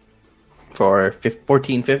sandwich for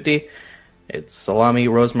 $14.50. It's salami,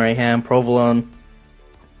 rosemary ham, provolone,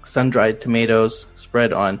 sun-dried tomatoes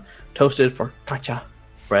spread on toasted focaccia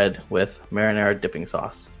bread with marinara dipping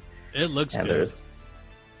sauce. It looks And good.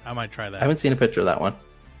 I might try I that. haven't seen a picture of that one.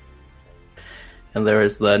 And there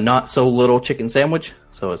is the not so little chicken sandwich.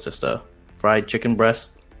 So it's just a fried chicken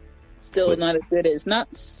breast, Still not as good as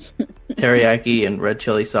nuts. teriyaki and red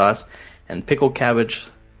chili sauce, and pickled cabbage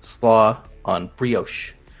slaw on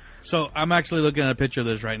brioche. So I'm actually looking at a picture of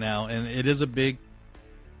this right now, and it is a big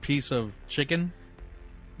piece of chicken,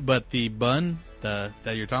 but the bun that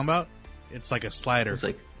you're talking about, it's like a slider. It's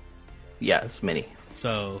like, yeah, it's mini.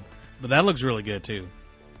 So, but that looks really good too.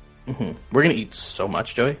 We're gonna eat so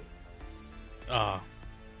much, Joey. Yeah.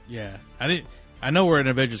 I know we're at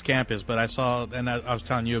Avengers Campus, but I saw, and I was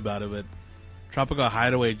telling you about it, but Tropical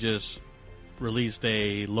Hideaway just released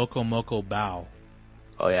a Loco Moco Bao.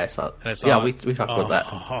 Oh yeah, I saw it. And I saw Yeah, it. we talked about that.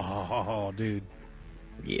 Oh, dude.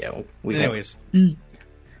 Yeah. We Anyways,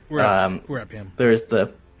 we're at Pim. There's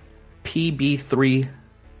the PB3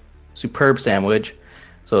 Superb Sandwich.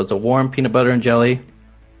 So it's a warm peanut butter and jelly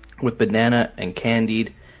with banana and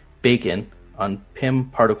candied bacon on Pim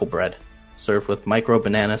particle bread, served with micro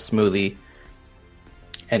banana smoothie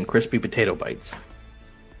and crispy potato bites.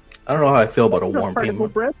 I don't know how I feel about a warm Particle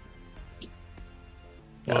Pim. bread.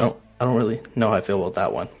 I don't really know how I feel about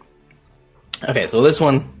that one. Okay, so this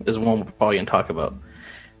one is one we're probably going to talk about.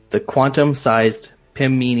 The quantum-sized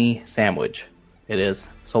Pimini sandwich. It is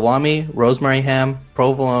salami, rosemary ham,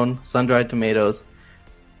 provolone, sun-dried tomatoes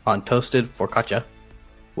on toasted focaccia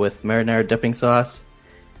with marinara dipping sauce,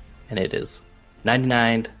 and it is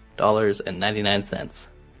 $99.99.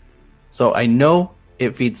 So I know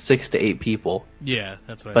it feeds 6 to 8 people, Yeah,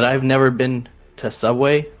 that's what but I saw. I've never been to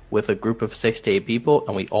Subway with a group of 6 to 8 people,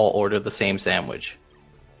 and we all order the same sandwich.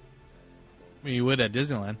 I mean, you would at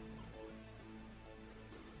Disneyland.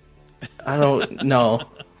 I don't know,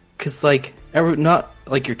 because like not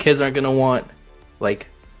like your kids aren't gonna want like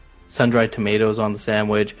sun-dried tomatoes on the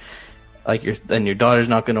sandwich, like your daughter's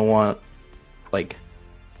not gonna want like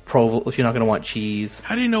she's not gonna want cheese.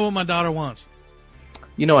 How do you know what my daughter wants?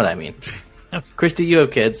 You know what I mean. Christy, you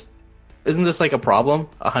have kids. Isn't this like a problem?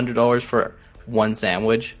 $100 for one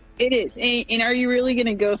sandwich? It is. And are you really going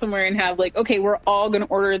to go somewhere and have like, okay, we're all going to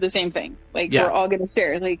order the same thing. Like, Yeah. we're all going to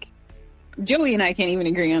share. Like, Joey and I can't even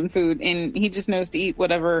agree on food, and he just knows to eat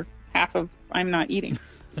whatever half of I'm not eating.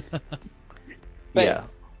 But Yeah.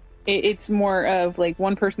 it's more of like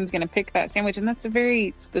one person's going to pick that sandwich, and that's a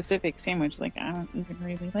very specific sandwich. Like, I don't even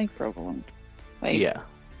really like provolone. Like, Yeah.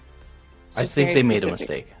 it's I just think very they made a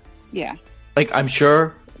specific. mistake. Yeah. Like, I'm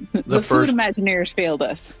sure The food Imagineers failed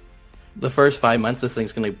us. the first 5 months this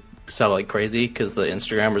thing's gonna sell like crazy because the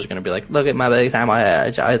Instagrammers are gonna be like, look at my big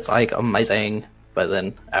sandwich, it's like amazing. But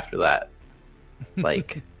then after that,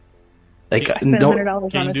 like Like I spent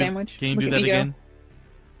 $100 on a sandwich. Can you Look do at that me go. again?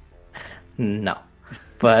 No,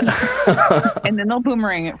 but And then they'll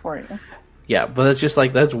boomerang it for you. yeah, but it's just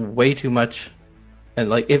like that's way too much. And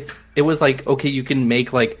like if it was like okay, you can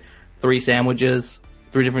make like 3 sandwiches,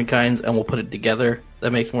 3 different kinds, and we'll put it together.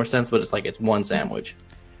 That makes more sense. But it's like it's one sandwich.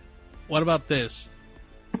 What about this?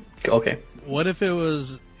 Okay. What if it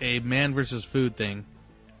was a man versus food thing,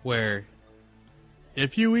 where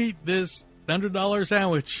if you eat this $100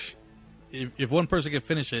 sandwich, if one person can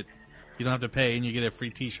finish it, you don't have to pay, and you get a free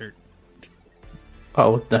T-shirt.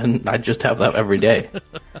 Oh, then I just have that every day.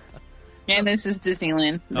 And this is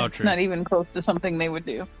Disneyland. Oh, It's true. not even close to something they would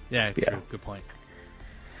do. Yeah, Yeah. true. Good point.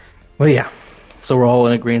 Well, yeah. So we're all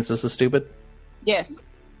in agreement this is stupid? Yes.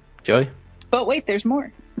 Joey? But wait, there's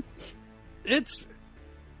more. It's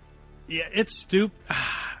stupid.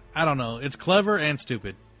 I don't know. It's clever and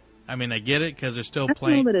stupid. I mean, I get it because they're still I don't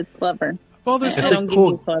playing. know that it's clever. Well, they're I It's a don't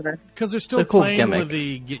cool- give you clever. because they're still It's a cool playing gimmick. with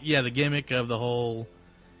the gimmick of the whole,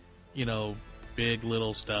 big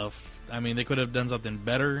little stuff. I mean, they could have done something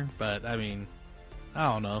better, but I mean,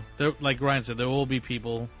 I don't know. There, like Ryan said, there will be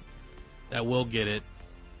people that will get it,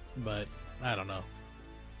 but I don't know.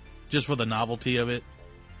 Just for the novelty of it.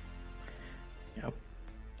 Yep.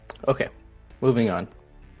 Okay. Moving on.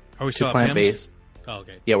 Are we To still at plant-based. Pim's? Oh,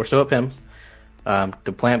 okay. Yeah, we're still at Pim's.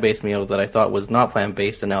 The plant-based meal that I thought was not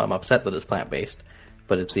plant-based, and now I'm upset that it's plant-based.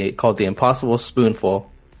 But it's called the Impossible Spoonful.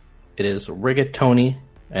 It is rigatoni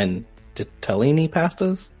and ditalini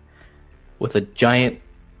pastas with a giant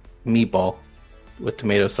meatball with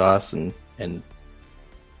tomato sauce and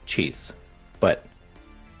cheese. But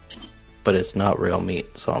it's not real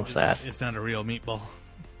meat, so I'm sad. It's not a real meatball.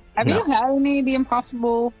 Have No. you had any of the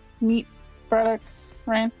Impossible meat products,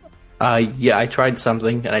 Ryan? Yeah, I tried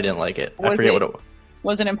something and I didn't like it. I Was forget it- what it was.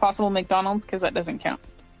 Was it Impossible McDonald's? Because that doesn't count.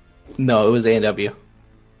 No, it was A&W.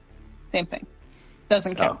 Same thing.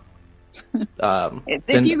 Doesn't count. If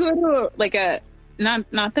Then- you go to not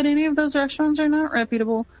that any of those restaurants are not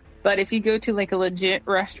reputable, but if you go to like a legit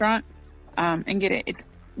restaurant and get it, it's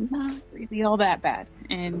not really all that bad.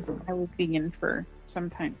 And I was vegan for some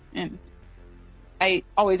time, and I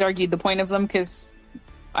always argued the point of them because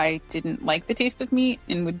I didn't like the taste of meat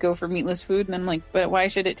and would go for meatless food. And I'm like, but why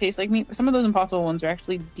should it taste like meat? Some of those Impossible ones are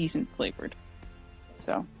actually decent flavored,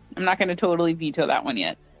 so I'm not going to totally veto that one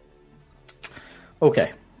yet.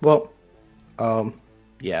 Okay. Well,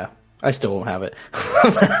 yeah, I still won't have it.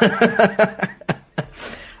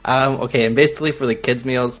 Okay, and basically for the kids'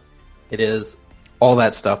 meals, it is all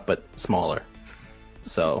that stuff but smaller.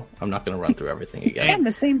 So I'm not going to run through everything again. And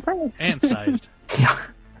the same price. Ant sized. Yeah.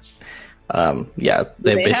 Yeah,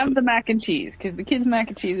 They basically have the mac and cheese because the kids' mac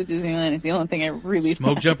and cheese at Disneyland is the only thing I really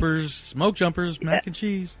Smoke jumpers, mac and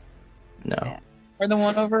cheese. no. Or the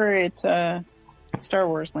one over at Star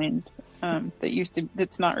Wars Land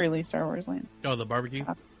that's not really Star Wars Land. Oh, the barbecue?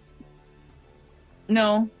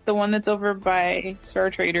 No, the one that's over by Star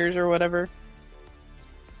Traders or whatever.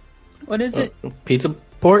 What is it? Pizza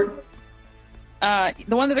Port? The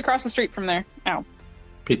one that's across the street from there. Ow.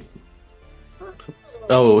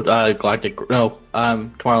 Galactic. No,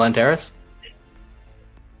 Tomorrowland Terrace.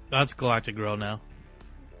 That's Galactic Grill now.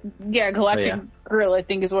 Yeah, Galactic Oh, yeah. Grill, I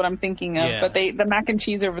think is what I'm thinking of. Yeah. But the mac and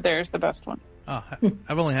cheese over there is the best one. Oh,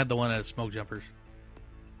 I've only had the one at Smoke Jumpers.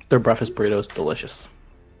 Their breakfast burritos delicious.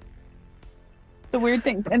 The weird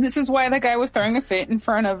things. And this is why the guy was throwing a fit in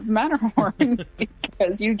front of Matterhorn.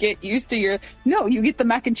 Because you get used to you get the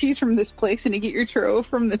mac and cheese from this place and you get your churro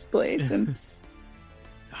from this place. And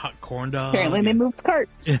Hot corn dog. apparently they moved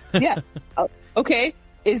carts. Yeah. Okay.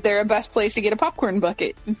 Is there a best place to get a popcorn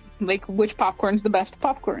bucket? Like, which popcorn's the best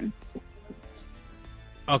popcorn?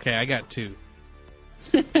 Okay, I got 2.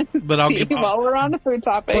 But I'll get While we're on the food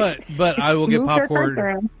topic. but I will get moved our carts popcorn.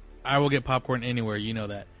 around. I will get popcorn anywhere, you know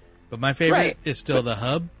that. But my favorite Right. is still the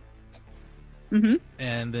Hub. Mm-hmm.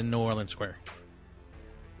 And then New Orleans Square.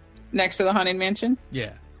 Next to the Haunted Mansion.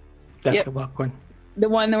 Yeah. That's Yep. the popcorn. The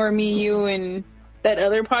one where me, you, and that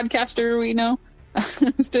other podcaster we know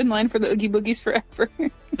stood in line for the Oogie Boogies forever.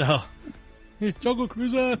 Oh. Jungle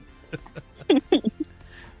Cruiser.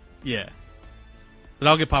 Yeah. But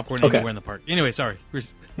I'll get popcorn Okay. anywhere in the park. Anyway, sorry.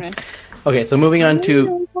 Okay, so moving on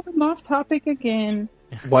to I'm off topic again.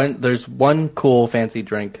 there's one cool fancy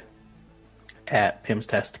drink at Pim's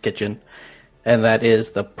Test Kitchen, and that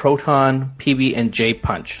is the Proton PB&J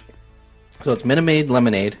Punch. So it's Minute Maid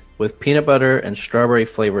lemonade with peanut butter and strawberry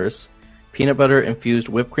flavors, peanut butter infused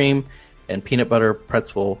whipped cream, and peanut butter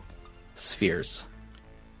pretzel spheres.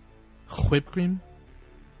 Whipped cream?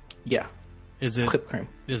 Yeah, Is it whipped cream.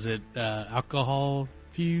 alcohol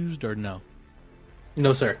fused or no?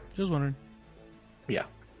 No, sir. Just wondering. Yeah.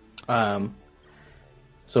 So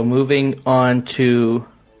moving on to...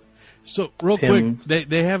 So, real quick,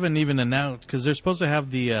 they haven't even announced, because they're supposed to have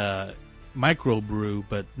the microbrew,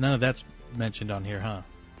 but none of that's mentioned on here,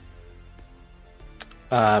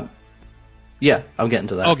 huh? Yeah, I'm getting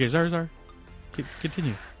to that. Okay, sorry.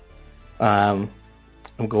 Continue. I'm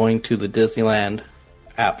going to the Disneyland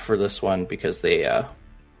app for this one because they had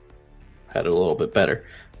it a little bit better.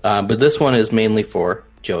 But this one is mainly for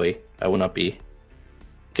Joey. I will not be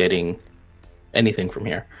getting anything from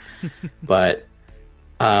here. But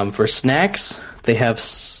for snacks, they have,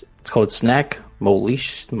 it's called Snack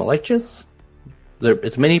Moliches.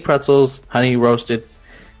 It's mini pretzels, honey roasted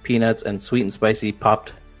peanuts, and sweet and spicy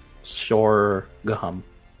popped sorghum.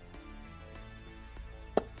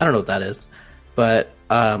 I don't know what that is. But,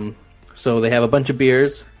 so they have a bunch of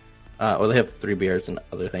beers, or they have 3 beers and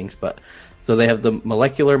other things, but, so they have the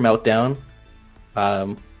Molecular Meltdown,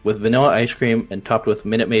 with vanilla ice cream and topped with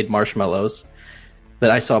Minute Maid marshmallows that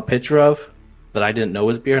I saw a picture of that I didn't know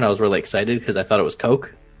was beer, and I was really excited because I thought it was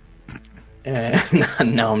Coke. And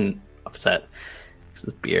now I'm upset. This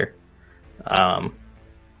is beer. And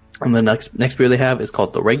the next beer they have is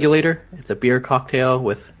called the Regulator. It's a beer cocktail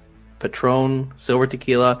with Patron, silver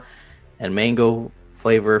tequila, and mango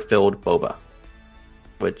flavor-filled boba,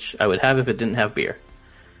 which I would have if it didn't have beer.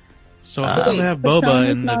 So how come they have boba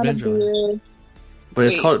in Adventureland? But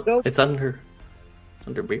it's under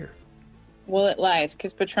beer. Well, it lies,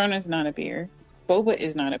 because Patron is not a beer. Boba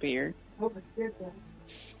is not a beer.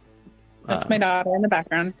 That's my daughter in the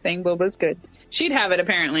background saying boba's good. She'd have it,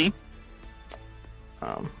 apparently.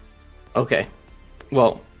 Okay.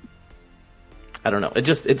 Well, I don't know.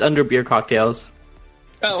 It's under beer cocktails.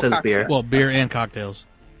 Oh, it says beer. Well, beer and cocktails.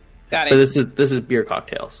 Got it. But this is beer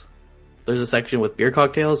cocktails. There's a section with beer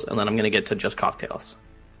cocktails, and then I'm going to get to just cocktails.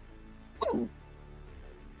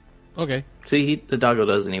 Okay. See, the doggo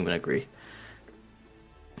doesn't even agree.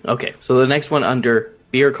 Okay, so the next one under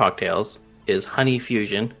beer cocktails is Honey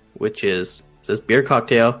Fusion, which says beer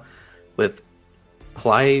cocktail with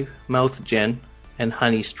Plymouth gin and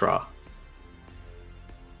honey straw.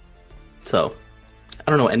 So, I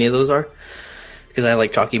don't know what any of those are, because I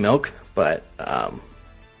like chalky milk, but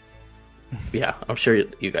yeah, I'm sure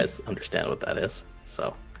you guys understand what that is.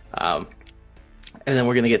 So, and then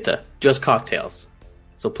we're going to get to just cocktails.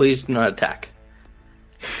 So please do not attack.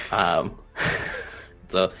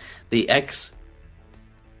 So the X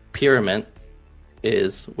Pyramid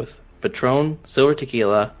is with Patron, silver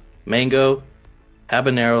tequila, mango,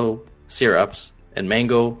 habanero syrups, and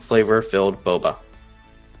mango flavor filled boba.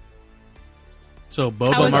 So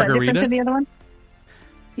boba How is margarita? that different than the other one?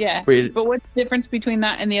 Yeah, Wait. but what's the difference between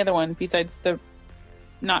that and the other one besides the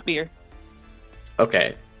not beer?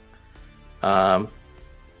 Okay.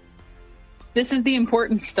 This is the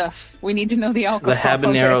important stuff. We need to know the alcohol. The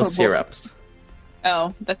habanero syrups.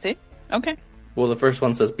 Oh, that's it? Okay. Well, the first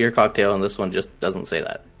one says beer cocktail, and this one just doesn't say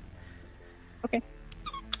that. Okay.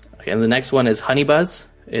 Okay, and the next one is Honey Buzz.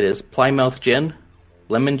 It is Plymouth gin,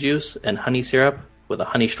 lemon juice, and honey syrup with a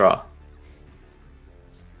honey straw.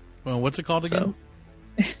 Well, what's it called again?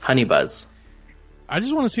 Honey Buzz. I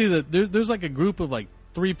just want to see that there's like a group of like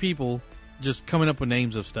 3 people just coming up with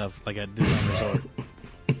names of stuff like at Disney Resort.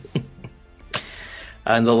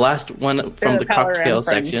 And the last one from the cocktail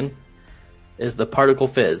section is the Particle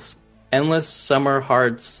Fizz. Endless summer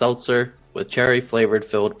hard seltzer with cherry flavored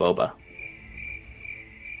filled boba.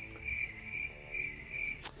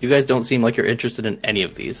 You guys don't seem like you're interested in any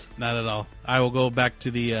of these. Not at all. I will go back to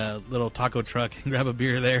the little taco truck and grab a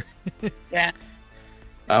beer there. Yeah.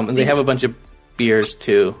 And they have a bunch of beers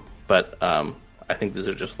too, but I think these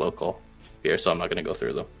are just local beers, so I'm not going to go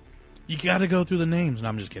through them. You got to go through the names. No,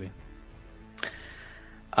 I'm just kidding.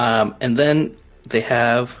 And then they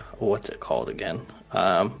have, what's it called again?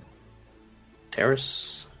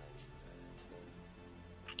 Terrace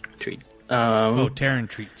Treat. Terran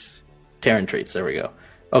Treats. Terran Treats, there we go.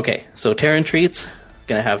 Okay, so Terran Treats,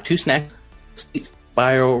 gonna have 2 snacks.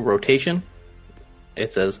 Spiral rotation.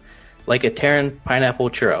 It says, like a Terran pineapple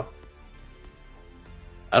churro.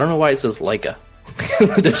 I don't know why it says like a in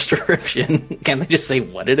the description. Can't they just say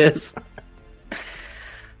what it is?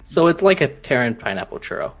 So it's like a Terran pineapple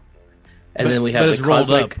churro. And then we have it's the rolled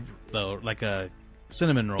cosmic, up, though, like a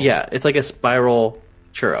cinnamon roll. Yeah, it's like a spiral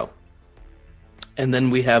churro. And then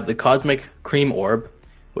we have the Cosmic Cream Orb,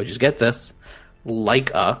 which is, get this, like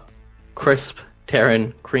a crisp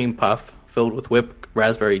Terran cream puff filled with whipped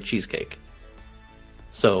raspberry cheesecake.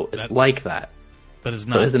 So it's like that. But it's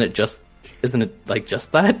not. So isn't it like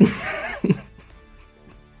just that?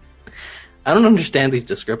 I don't understand these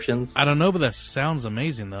descriptions. I don't know, but that sounds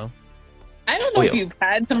amazing, though. I don't know if you've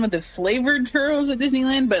had some of the flavored churros at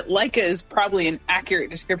Disneyland, but Leica is probably an accurate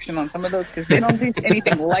description on some of those because they don't taste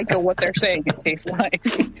anything like what they're saying it tastes like.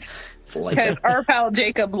 Because our pal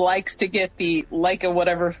Jacob likes to get the Leica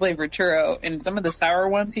whatever flavored churro, and some of the sour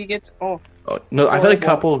ones he gets. Oh no, I've had a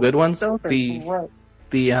couple of good ones. Those are the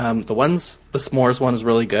s'mores one is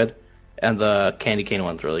really good, and the candy cane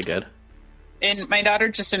one's really good. And my daughter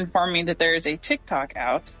just informed me that there is a TikTok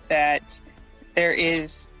out that there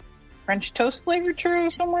is French toast flavored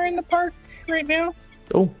churros somewhere in the park right now.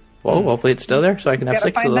 Oh, well, hopefully it's still there so I can have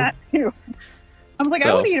 6 of them. That too. I was like,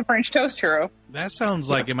 I would eat a French toast churro. That sounds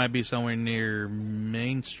like it might be somewhere near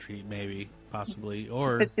Main Street, maybe, possibly,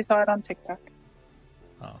 or. But you saw it on TikTok.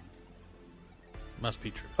 Oh, must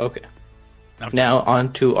be true. Okay. Now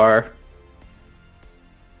on to our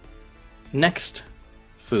next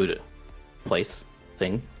food place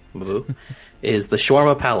thing, is the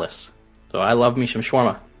Shawarma Palace. So I love me some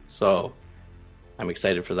shawarma, so I'm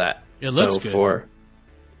excited for that. It looks good. For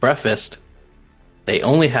breakfast, they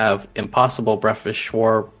only have Impossible Breakfast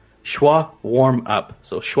Schwa Warm Up.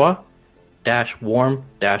 So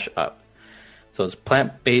Schwa-Warm-Up. So it's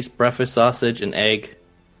plant-based breakfast sausage and egg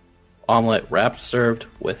omelet wrapped served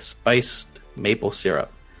with spiced maple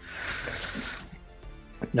syrup.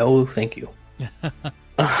 No, thank you.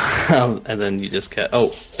 And then you just get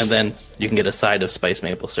and then you can get a side of spiced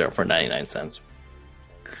maple syrup for 99 cents.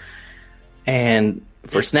 And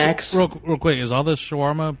for snacks, so, real quick, is all this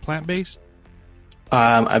shawarma plant based?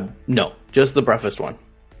 No, just the breakfast one.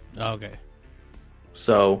 Okay.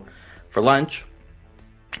 So for lunch,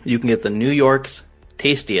 you can get the New York's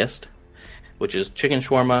Tastiest, which is chicken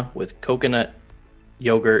shawarma with coconut,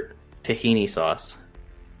 yogurt, tahini sauce.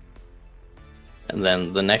 And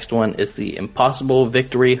then the next one is the Impossible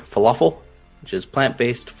Victory Falafel, which is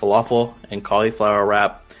plant-based falafel and cauliflower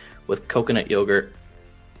wrap with coconut yogurt,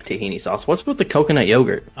 tahini sauce. What's with the coconut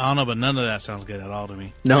yogurt? I don't know, but none of that sounds good at all to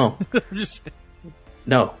me. No. Just...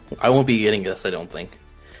 No, I won't be getting this, I don't think.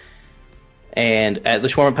 And at the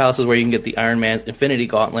Shawarma Palace is where you can get the Iron Man's Infinity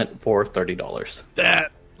Gauntlet for $30.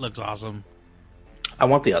 That looks awesome. I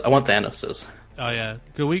want Thanos's. Oh yeah,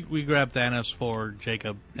 cause we grabbed Thanos for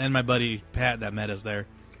Jacob, and my buddy Pat that met us there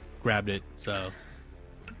grabbed it. So,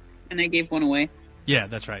 and I gave one away. Yeah,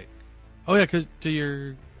 that's right. Oh yeah, cause to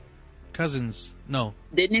your cousins. No,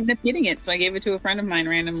 didn't end up getting it, so I gave it to a friend of mine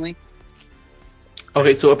randomly.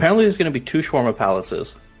 Okay, so apparently there's going to be 2 Shawarma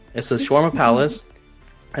Palaces. It says Shawarma Palace,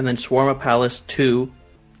 and then Shawarma Palace 2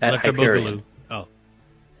 at Hyperion. Oh,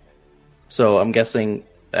 so I'm guessing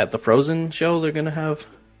at the Frozen show they're going to have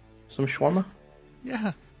some shawarma.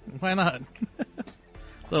 Yeah, why not?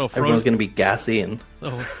 Everyone's going to be gassy and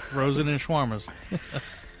frozen and shawarmas.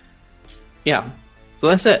 Yeah, so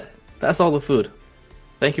that's it. That's all the food.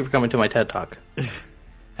 Thank you for coming to my TED Talk.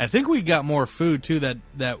 I think we got more food too that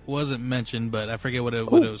wasn't mentioned, but I forget what it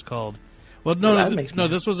was called. Well, no,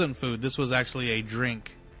 this wasn't food. This was actually a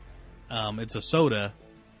drink. It's a soda.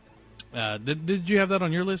 Did you have that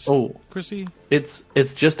on your list, Chrissy? It's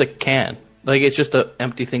just a can. Like, it's just an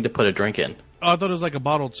empty thing to put a drink in. Oh, I thought it was like a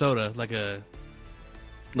bottled soda, like the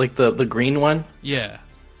green one. Yeah.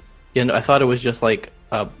 And I thought it was just like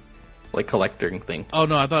a collecting thing. Oh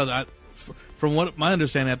no, I thought from what my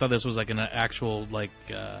understanding, I thought this was like an actual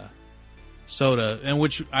soda, and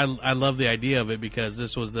which I love the idea of it because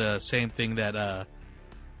this was the same thing that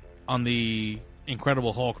on the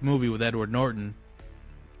Incredible Hulk movie with Edward Norton.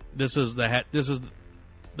 This is the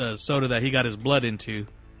soda that he got his blood into.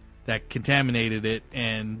 That contaminated it,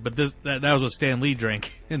 but that was what Stan Lee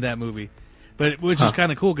drank in that movie, which is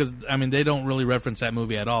kind of cool because I mean they don't really reference that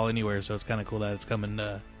movie at all anywhere, so it's kind of cool that it's coming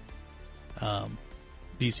to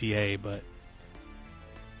DCA. But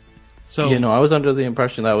so I was under the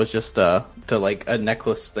impression that was just to like a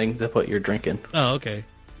necklace thing to put your drink in. Oh, okay.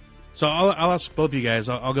 So I'll ask both of you guys.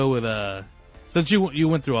 I'll go with since you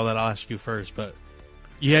went through all that, I'll ask you first. But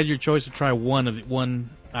you had your choice to try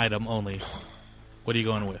one item only. What are you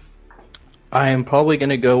going with? I am probably going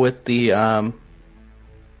to go with the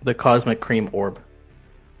Cosmic Cream Orb.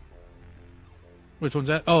 Which one's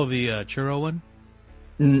that? Oh, the churro one?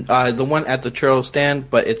 The one at the churro stand,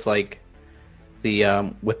 but it's like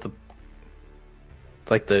the with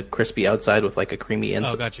the crispy outside with like a creamy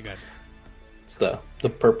inside. Oh, gotcha. It's the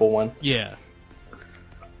purple one. Yeah.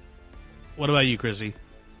 What about you, Chrissy?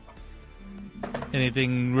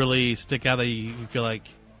 Anything really stick out that you feel like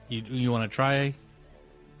you want to try?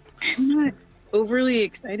 I'm not overly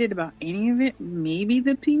excited about any of it. Maybe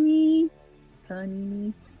the Pimini.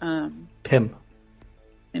 Pimini.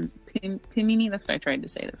 That's what I tried to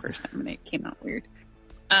say the first time, and it came out weird.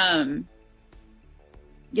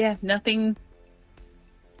 Yeah, nothing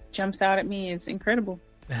jumps out at me is incredible.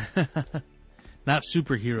 Not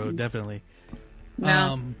superhero, definitely.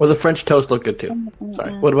 No. Well, the French toast look good too.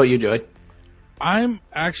 Sorry. What about you, Joey? I'm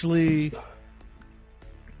actually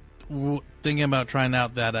thinking about trying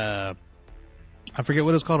out that. I forget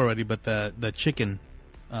what it's called already, but the chicken.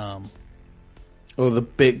 Oh, the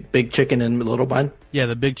big chicken in the little bun? Yeah,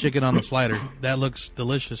 the big chicken on the slider. That looks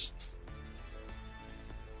delicious.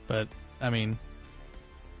 But, I mean,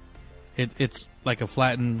 it's like a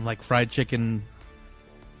flattened, like fried chicken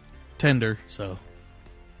tender, so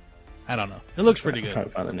I don't know. It looks pretty good. I'm trying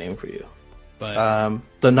to find the name for you. But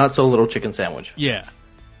the not so little chicken sandwich. Yeah.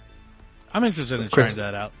 I'm interested in trying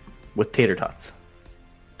that out. With tater tots.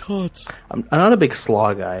 Tots. I'm not a big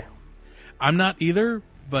slaw guy. I'm not either,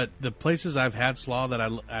 but the places I've had slaw that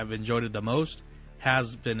I've enjoyed it the most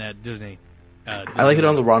has been at Disney. I like it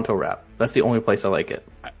on the Ronto wrap. That's the only place I like it.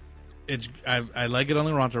 I like it on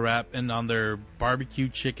the Ronto wrap and on their barbecue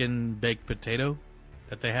chicken baked potato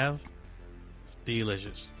that they have. It's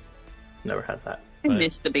delicious. Never had that. I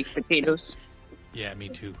miss the baked potatoes. Yeah, me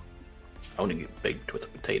too. I want to get baked with a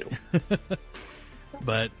potato.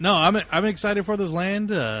 But no, I'm excited for this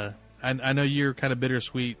land. I know you're kind of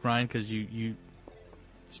bittersweet, Ryan, because you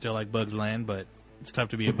still like Bug's Land, but it's tough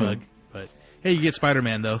to be a bug. But hey, you get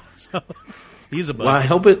Spider-Man though, so he's a bug. Well,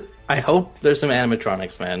 I hope there's some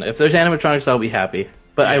animatronics, man. If there's animatronics, I'll be happy.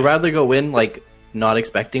 But I'd rather go in like not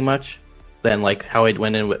expecting much than like how I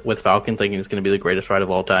went in with Falcon, thinking it's going to be the greatest ride of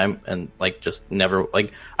all time, and like just never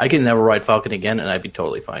like I can never ride Falcon again, and I'd be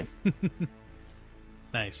totally fine.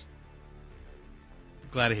 Nice.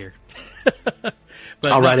 Glad to hear.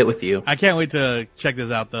 But I'll ride it with you. I can't wait to check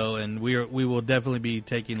this out, though, and we will definitely be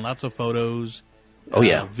taking lots of photos. Oh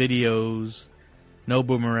yeah, videos, no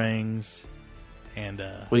boomerangs, and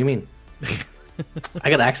what do you mean? I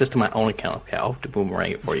got access to my own account, Cal, to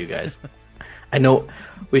boomerang it for you guys. I know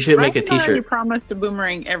we should make a T-shirt. You promised to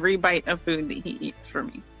boomerang every bite of food that he eats for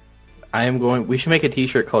me. We should make a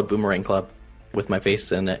T-shirt called Boomerang Club with my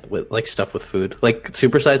face in it, with like stuff with food, like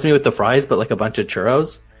supersize me with the fries, but like a bunch of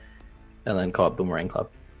churros, and then call it Boomerang Club.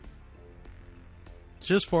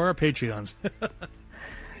 Just for our Patreons.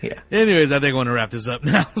 Yeah. Anyways, I think I want to wrap this up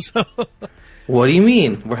now. So. What do you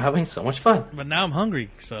mean? We're having so much fun. But now I'm hungry,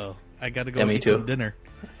 so I got to go eat some dinner.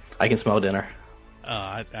 I can smell dinner.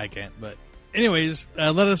 I can't. But anyways,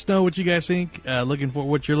 let us know what you guys think.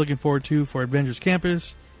 What you're looking forward to for Avengers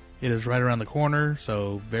Campus. It is right around the corner,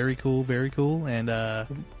 so very cool, very cool. And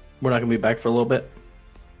we're not gonna be back for a little bit.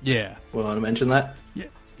 Yeah. We want to mention that.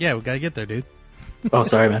 Yeah, we gotta get there, dude. Oh,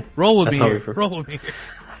 sorry, man. Roll with me here. Roll with me.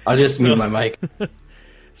 I'll just mute my mic.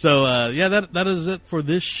 So, that is it for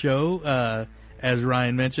this show. As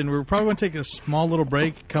Ryan mentioned, we're probably going to take a small little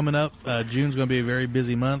break coming up. June's going to be a very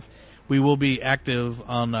busy month. We will be active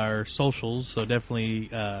on our socials, so definitely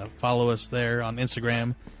follow us there on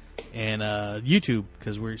Instagram and YouTube,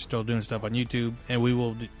 because we're still doing stuff on YouTube, and we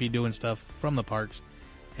will be doing stuff from the parks,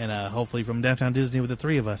 and hopefully from Downtown Disney with the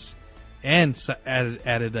three of us. And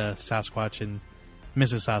added Sasquatch and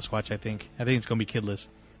Mrs. Sasquatch, I think. I think it's going to be kidless.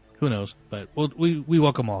 Who knows? But we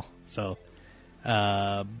welcome all. So,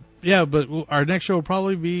 but our next show will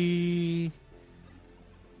probably be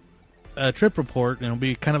a trip report, and it'll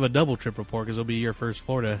be kind of a double trip report because it'll be your first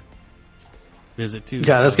Florida visit, too.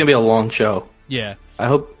 Yeah, that's going to be a long show. Yeah. I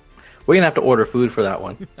hope we're going to have to order food for that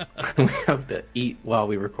one. We have to eat while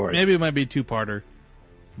we record. Maybe it might be a two-parter,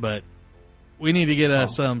 but we need to get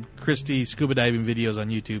some Christy scuba diving videos on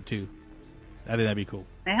YouTube, too. I think that'd be cool.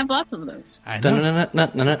 I have lots of those. I know.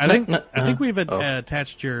 I think we've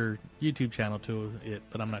attached your YouTube channel to it,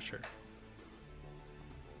 but I'm not sure.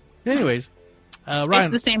 Anyways, Ryan,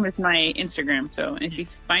 it's the same as my Instagram. So if you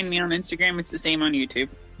find me on Instagram, it's the same on YouTube.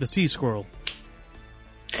 The Sea Squirrel.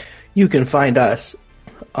 You can find us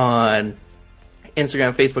on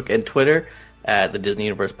Instagram, Facebook, and Twitter at the Disney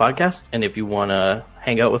Universe Podcast. And if you want to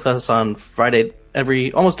hang out with us on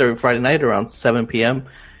almost every Friday night around 7 p.m.,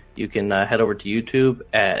 you can head over to YouTube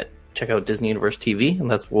check out Disney Universe TV,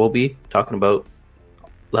 and that's what we'll be talking about.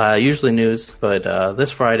 Usually news, but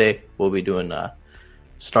this Friday we'll be doing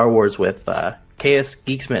Star Wars with KS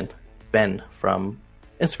Geeksman Ben from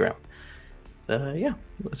Instagram.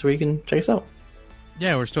 That's where you can check us out.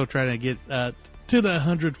 Yeah, we're still trying to get to the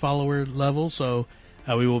 100 follower level, so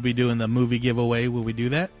we will be doing the movie giveaway when we do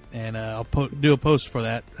that, and I'll do a post for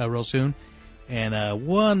that real soon. And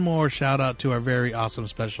one more shout out to our very awesome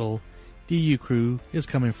special DU crew is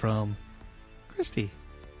coming from Christy.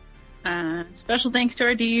 Special thanks to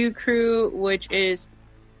our DU crew, which is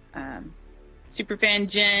Superfan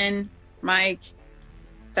Jen, Mike,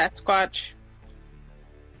 Fat Squatch,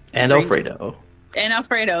 and Alfredo. And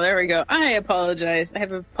Alfredo, there we go. I apologize. I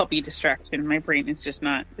have a puppy distraction. My brain is just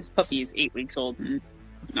not. This puppy is 8 weeks old and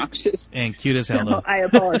obnoxious. And cute as hell, though. I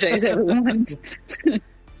apologize, everyone.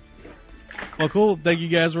 Well, cool. Thank you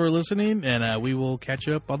guys for listening, and we will catch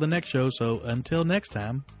you up on the next show. So until next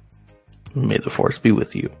time, may the force be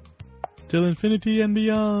with you. Till infinity and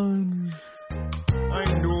beyond. I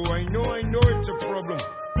know it's a problem.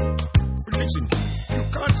 But listen, you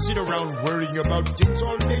can't sit around worrying about things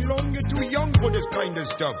all day long. You're too young for this kind of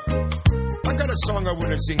stuff. I got a song I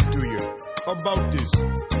want to sing to you about this.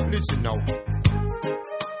 Listen now.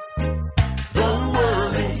 Don't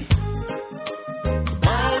worry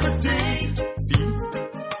about a thing. See?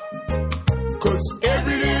 'Cause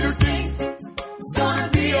every little thing's gonna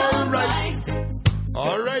be alright.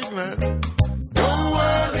 Alright, man. Don't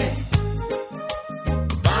worry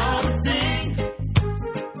about a thing.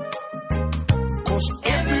 'Cause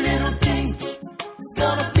every little thing's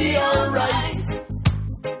gonna be alright.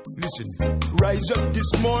 Listen, rise up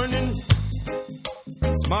this morning,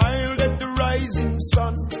 smiled at the rising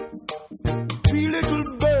sun. 3 little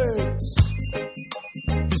birds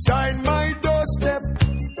beside my doorstep,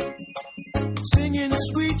 singing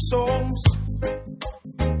sweet songs,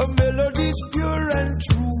 a melody's pure and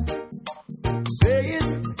true,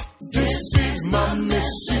 saying, this is my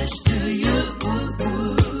message to you.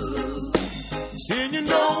 Singing,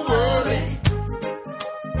 don't worry